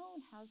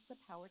alone has the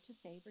power to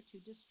save or to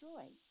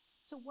destroy.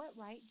 So what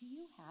right do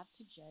you have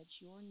to judge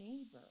your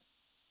neighbor?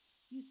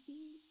 You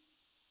see,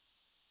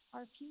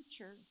 our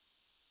future,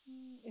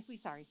 if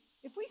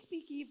we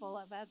speak evil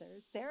of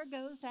others, there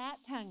goes that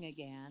tongue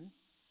again.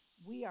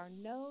 We are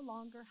no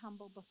longer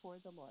humble before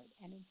the Lord,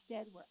 and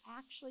instead we're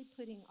actually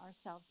putting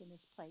ourselves in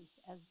his place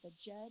as the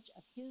judge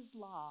of his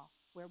law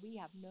where we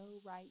have no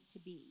right to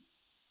be.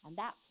 And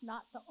that's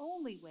not the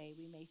only way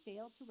we may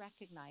fail to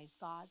recognize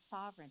God's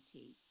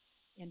sovereignty.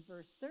 In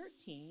verse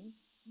 13,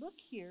 look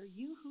here,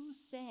 you who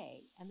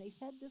say, and they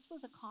said this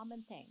was a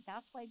common thing.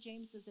 That's why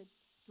James is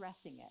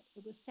addressing it.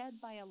 It was said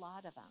by a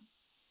lot of them.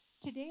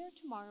 Today or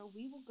tomorrow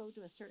we will go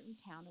to a certain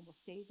town and will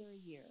stay there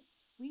a year.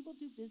 We will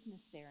do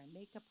business there and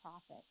make a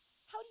profit.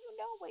 How do you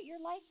know what your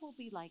life will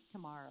be like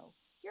tomorrow?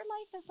 Your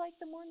life is like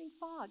the morning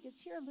fog.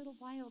 It's here a little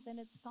while, then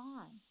it's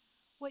gone.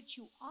 What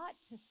you ought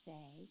to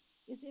say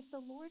is, if the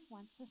Lord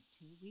wants us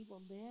to, we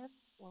will live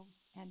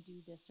and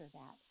do this or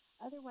that.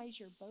 Otherwise,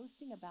 you're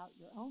boasting about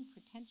your own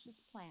pretentious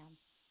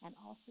plans, and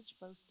all such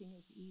boasting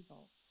is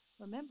evil.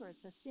 Remember,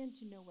 it's a sin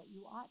to know what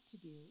you ought to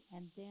do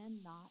and then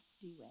not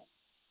do it.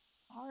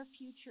 Our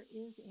future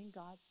is in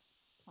God's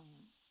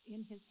plan,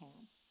 in his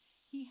hands.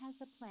 He has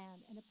a plan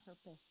and a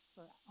purpose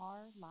for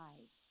our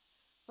lives.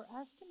 For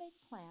us to make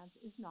plans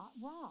is not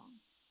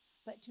wrong,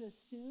 but to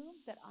assume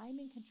that I'm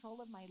in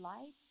control of my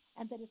life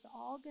and that it's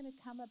all going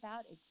to come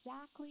about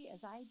exactly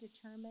as I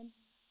determine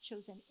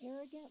shows an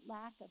arrogant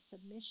lack of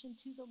submission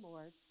to the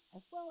Lord,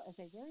 as well as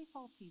a very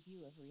faulty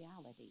view of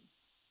reality.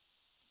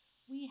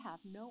 We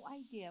have no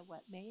idea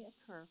what may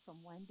occur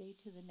from one day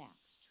to the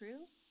next.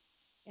 True?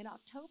 In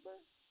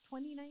October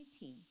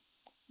 2019,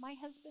 my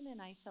husband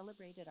and I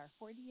celebrated our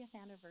 40th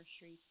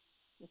anniversary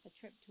with a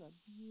trip to a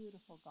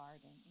beautiful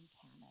garden in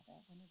Canada.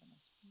 One of the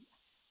most,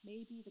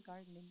 maybe the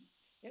garden in,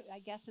 I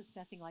guess it's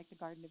nothing like the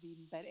Garden of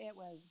Eden, but it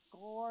was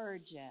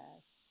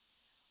gorgeous.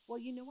 Well,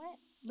 you know what?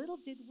 Little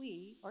did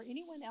we or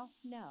anyone else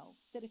know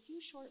that a few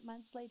short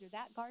months later,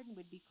 that garden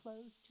would be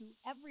closed to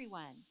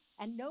everyone,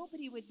 and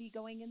nobody would be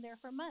going in there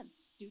for months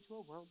due to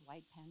a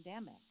worldwide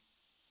pandemic.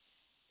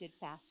 Did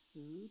fast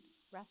food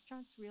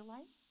restaurants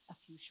realize a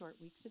few short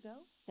weeks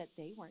ago that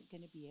they weren't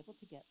going to be able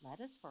to get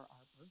lettuce for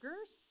our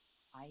burgers?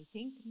 I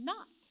think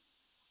not.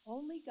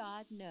 Only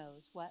God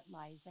knows what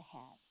lies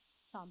ahead.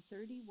 Psalm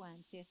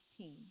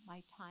 31:15,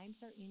 my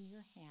times are in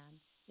your hand,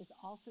 is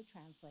also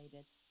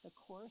translated, the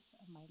course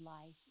of my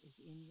life is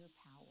in your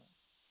power.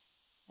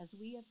 As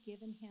we have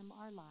given him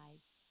our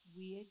lives,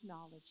 we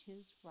acknowledge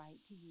his right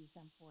to use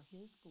them for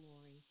his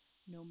glory,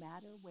 no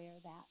matter where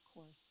that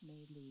course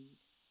may lead.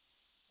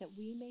 That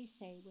we may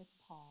say with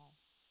Paul,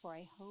 for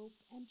I hope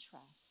and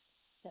trust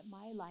that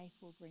my life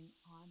will bring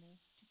honor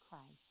to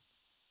Christ,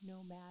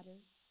 no matter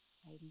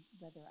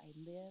whether I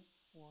live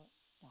or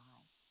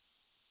die.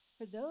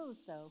 For those,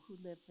 though, who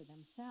live for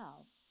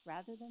themselves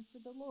rather than for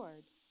the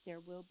Lord, there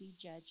will be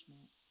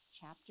judgment.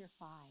 Chapter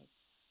 5.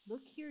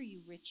 Look here,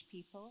 you rich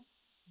people.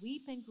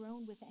 Weep and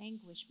groan with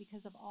anguish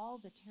because of all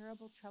the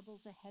terrible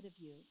troubles ahead of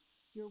you.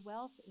 Your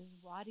wealth is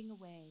rotting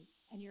away,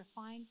 and your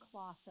fine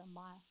cloths are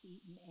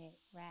moth-eaten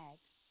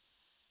rags.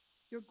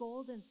 Your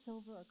gold and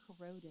silver are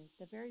corroded.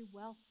 The very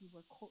wealth you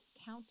were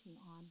counting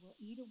on will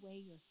eat away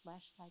your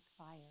flesh like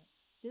fire.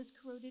 This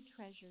corroded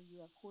treasure you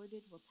have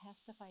hoarded will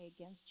testify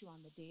against you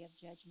on the day of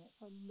judgment.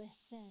 For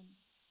listen,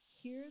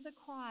 hear the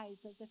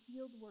cries of the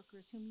field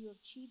workers whom you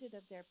have cheated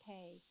of their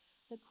pay.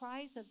 The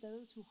cries of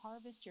those who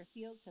harvest your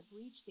fields have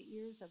reached the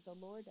ears of the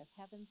Lord of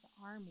heaven's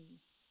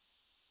armies.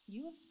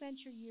 You have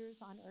spent your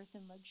years on earth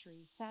in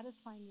luxury,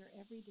 satisfying your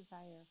every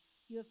desire.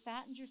 You have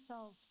fattened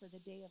yourselves for the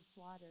day of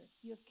slaughter.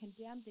 You have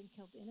condemned and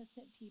killed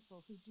innocent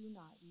people who do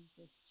not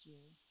resist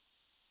you.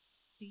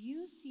 Do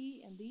you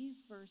see in these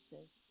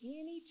verses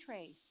any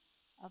trace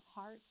of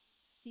hearts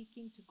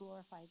seeking to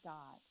glorify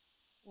God?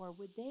 Or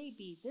would they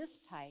be this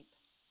type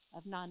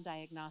of non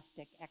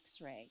diagnostic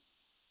x ray?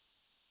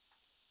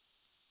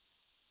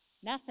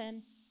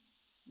 Nothing.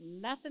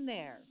 Nothing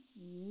there.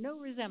 No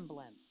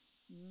resemblance.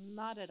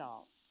 Not at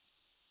all.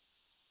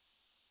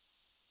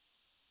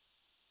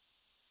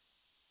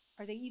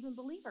 Are they even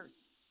believers?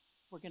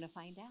 We're going to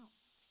find out.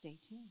 Stay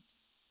tuned.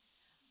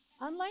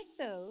 Unlike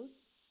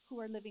those who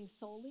are living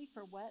solely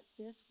for what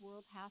this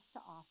world has to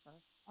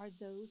offer, are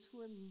those who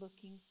are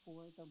looking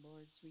for the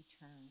Lord's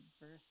return.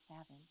 Verse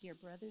 7. Dear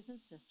brothers and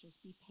sisters,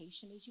 be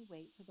patient as you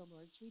wait for the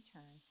Lord's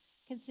return.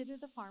 Consider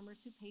the farmers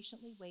who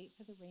patiently wait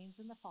for the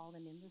rains in the fall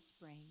and in the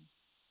spring.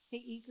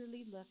 They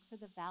eagerly look for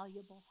the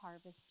valuable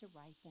harvest to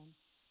ripen.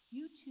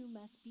 You too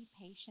must be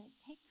patient.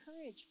 Take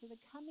courage, for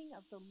the coming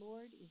of the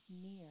Lord is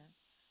near.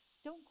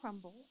 Don't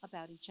grumble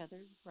about each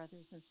other,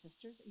 brothers and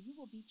sisters, or you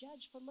will be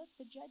judged. For look,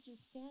 the judge is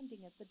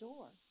standing at the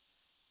door.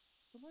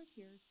 The Lord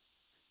hears.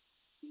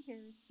 He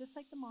hears, just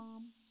like the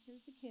mom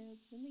hears the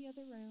kids in the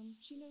other room.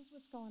 She knows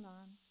what's going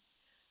on.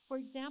 For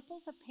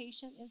examples of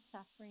patient in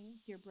suffering,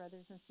 dear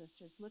brothers and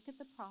sisters, look at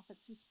the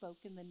prophets who spoke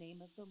in the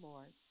name of the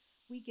Lord.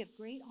 We give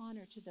great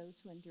honor to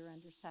those who endure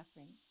under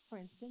suffering. For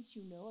instance,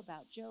 you know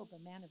about Job, a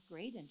man of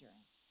great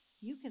endurance.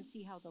 You can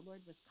see how the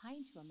Lord was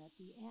kind to him at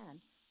the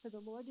end, for the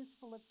Lord is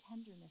full of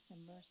tenderness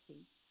and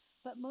mercy.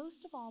 But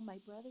most of all, my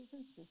brothers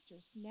and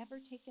sisters, never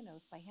take an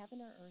oath by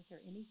heaven or earth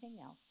or anything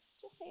else.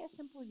 Just say a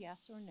simple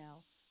yes or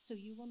no, so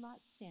you will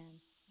not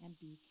sin and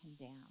be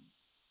condemned.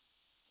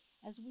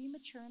 As we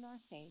mature in our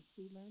faith,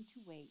 we learn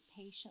to wait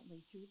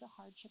patiently through the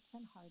hardships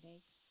and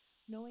heartaches,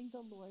 knowing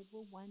the Lord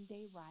will one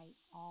day right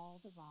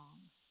all the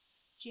wrongs.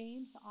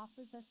 James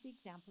offers us the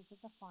examples of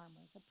the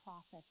farmer, the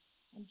prophets,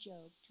 and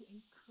Job to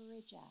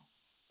encourage us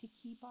to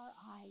keep our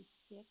eyes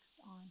fixed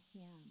on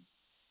him,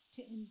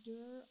 to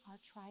endure our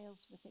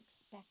trials with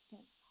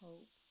expectant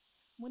hope.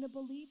 When a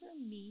believer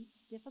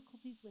meets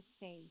difficulties with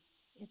faith,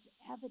 it's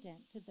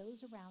evident to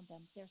those around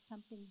them there's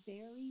something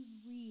very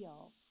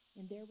real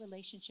in their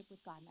relationship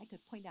with God. And I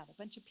could point out a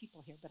bunch of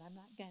people here, but I'm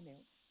not going to.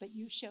 But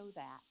you show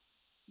that.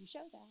 You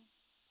show that.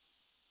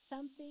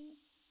 Something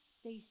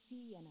they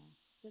see in us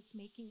that's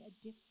making a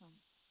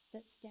difference,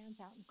 that stands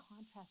out in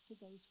contrast to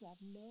those who have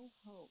no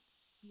hope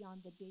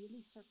beyond the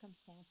daily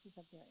circumstances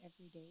of their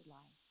everyday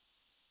life.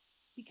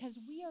 Because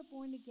we are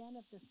born again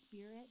of the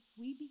Spirit,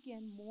 we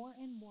begin more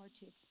and more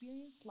to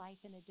experience life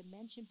in a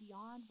dimension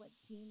beyond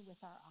what's seen with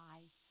our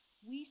eyes.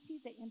 We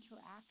see the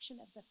interaction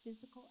of the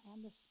physical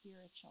and the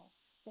spiritual,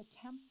 the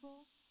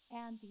temporal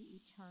and the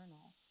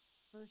eternal.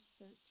 Verse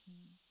 13.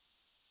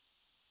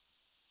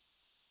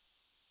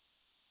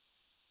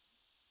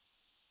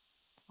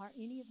 Are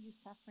any of you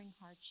suffering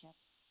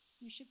hardships?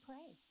 You should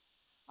pray.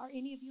 Are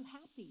any of you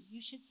happy?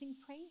 You should sing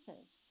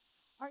praises.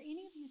 Are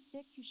any of you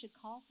sick? You should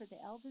call for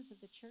the elders of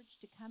the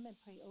church to come and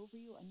pray over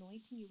you,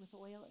 anointing you with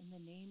oil in the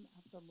name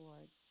of the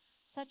Lord.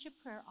 Such a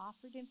prayer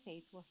offered in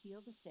faith will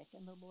heal the sick,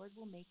 and the Lord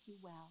will make you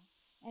well.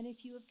 And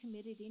if you have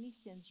committed any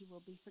sins, you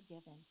will be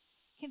forgiven.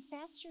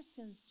 Confess your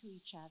sins to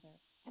each other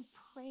and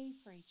pray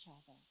for each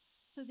other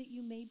so that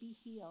you may be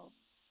healed.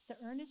 The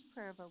earnest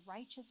prayer of a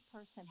righteous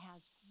person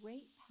has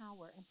great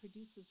power and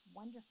produces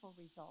wonderful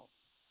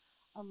results.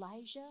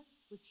 Elijah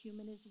was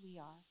human as we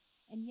are,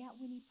 and yet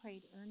when he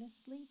prayed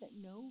earnestly that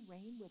no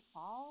rain would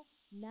fall,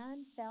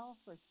 none fell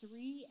for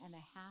 3.5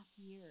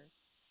 years.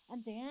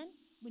 And then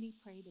when he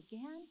prayed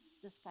again,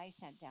 the sky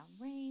sent down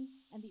rain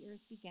and the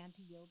earth began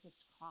to yield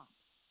its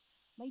crops.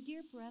 My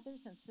dear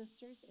brothers and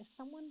sisters, if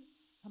someone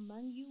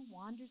among you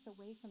wanders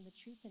away from the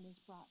truth and is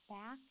brought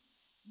back,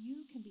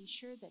 you can be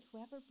sure that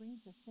whoever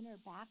brings a sinner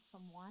back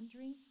from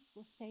wandering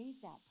will save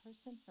that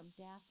person from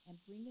death and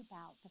bring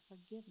about the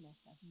forgiveness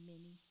of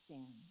many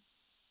sins.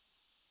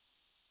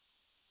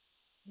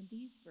 In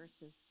these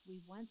verses,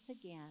 we once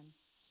again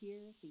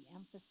hear the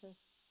emphasis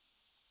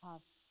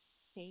of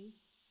faith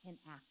in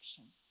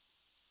action.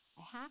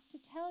 I have to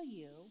tell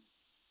you,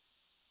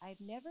 I've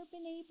never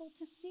been able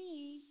to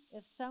see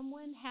if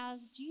someone has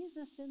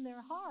Jesus in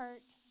their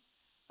heart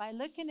by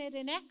looking at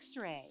an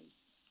x-ray.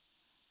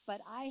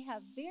 But I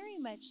have very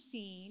much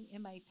seen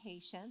in my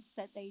patients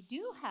that they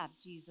do have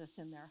Jesus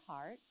in their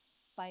heart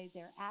by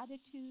their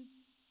attitudes,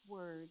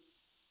 words,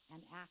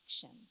 and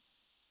actions.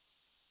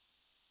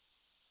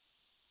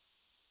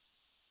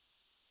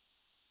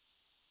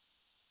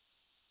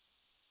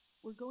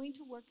 We're going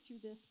to work through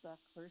this book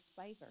verse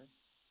by verse,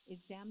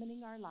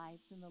 examining our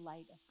lives in the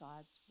light of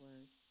God's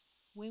Word.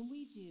 When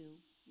we do,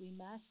 we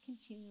must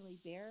continually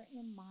bear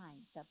in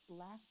mind that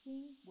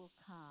blessing will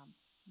come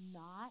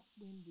not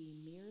when we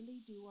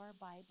merely do our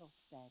Bible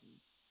study,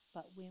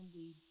 but when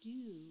we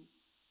do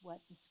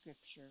what the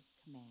Scripture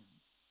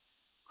commands.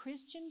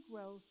 Christian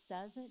growth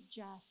doesn't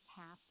just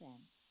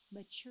happen.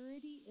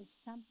 Maturity is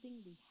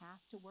something we have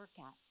to work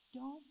at.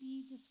 Don't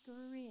be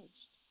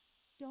discouraged.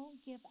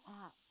 Don't give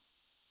up.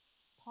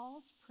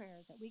 Paul's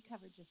prayer that we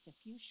covered just a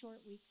few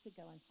short weeks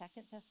ago in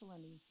 2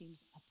 Thessalonians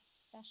seems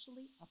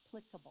especially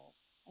applicable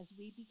as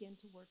we begin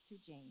to work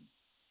through James.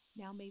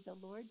 Now may the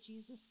Lord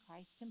Jesus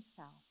Christ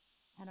himself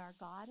and our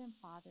God and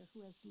Father,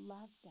 who has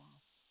loved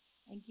us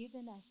and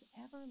given us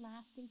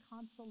everlasting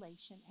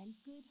consolation and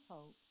good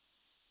hope,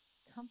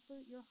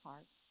 comfort your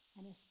hearts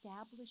and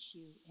establish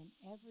you in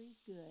every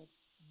good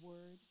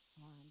word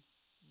and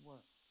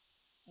work.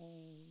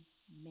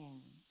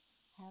 Amen.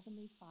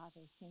 Heavenly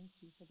Father, thank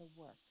you for the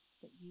work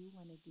that you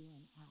want to do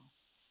in us.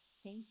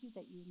 Thank you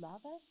that you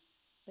love us,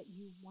 but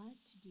you want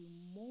to do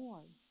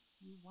more.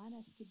 You want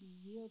us to be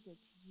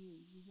yielded to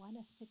you. You want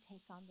us to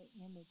take on the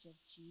image of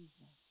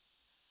Jesus.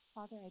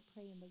 Father, I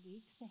pray in the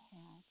weeks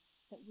ahead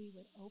that we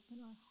would open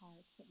our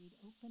hearts, that we'd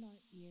open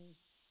our ears,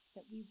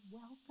 that we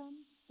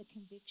welcome the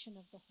conviction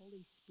of the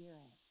Holy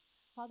Spirit.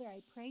 Father,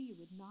 I pray you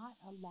would not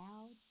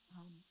allow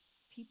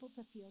people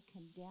to feel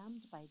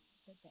condemned, by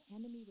that the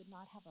enemy would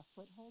not have a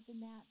foothold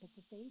in that, but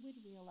that they would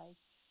realize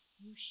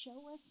you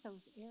show us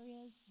those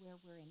areas where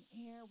we're in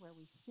error, where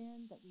we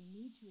sin, that we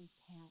need to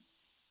repent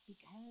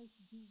because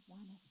you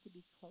want us to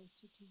be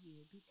closer to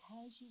you,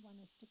 because you want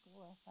us to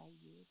glorify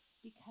you,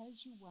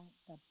 because you want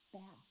the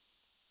best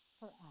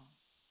for us.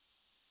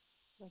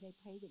 Lord, I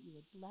pray that you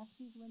would bless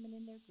these women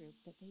in their group,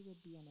 that they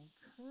would be an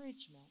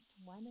encouragement to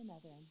one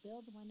another and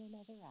build one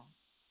another up.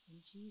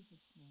 In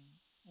Jesus' name,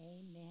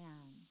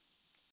 amen.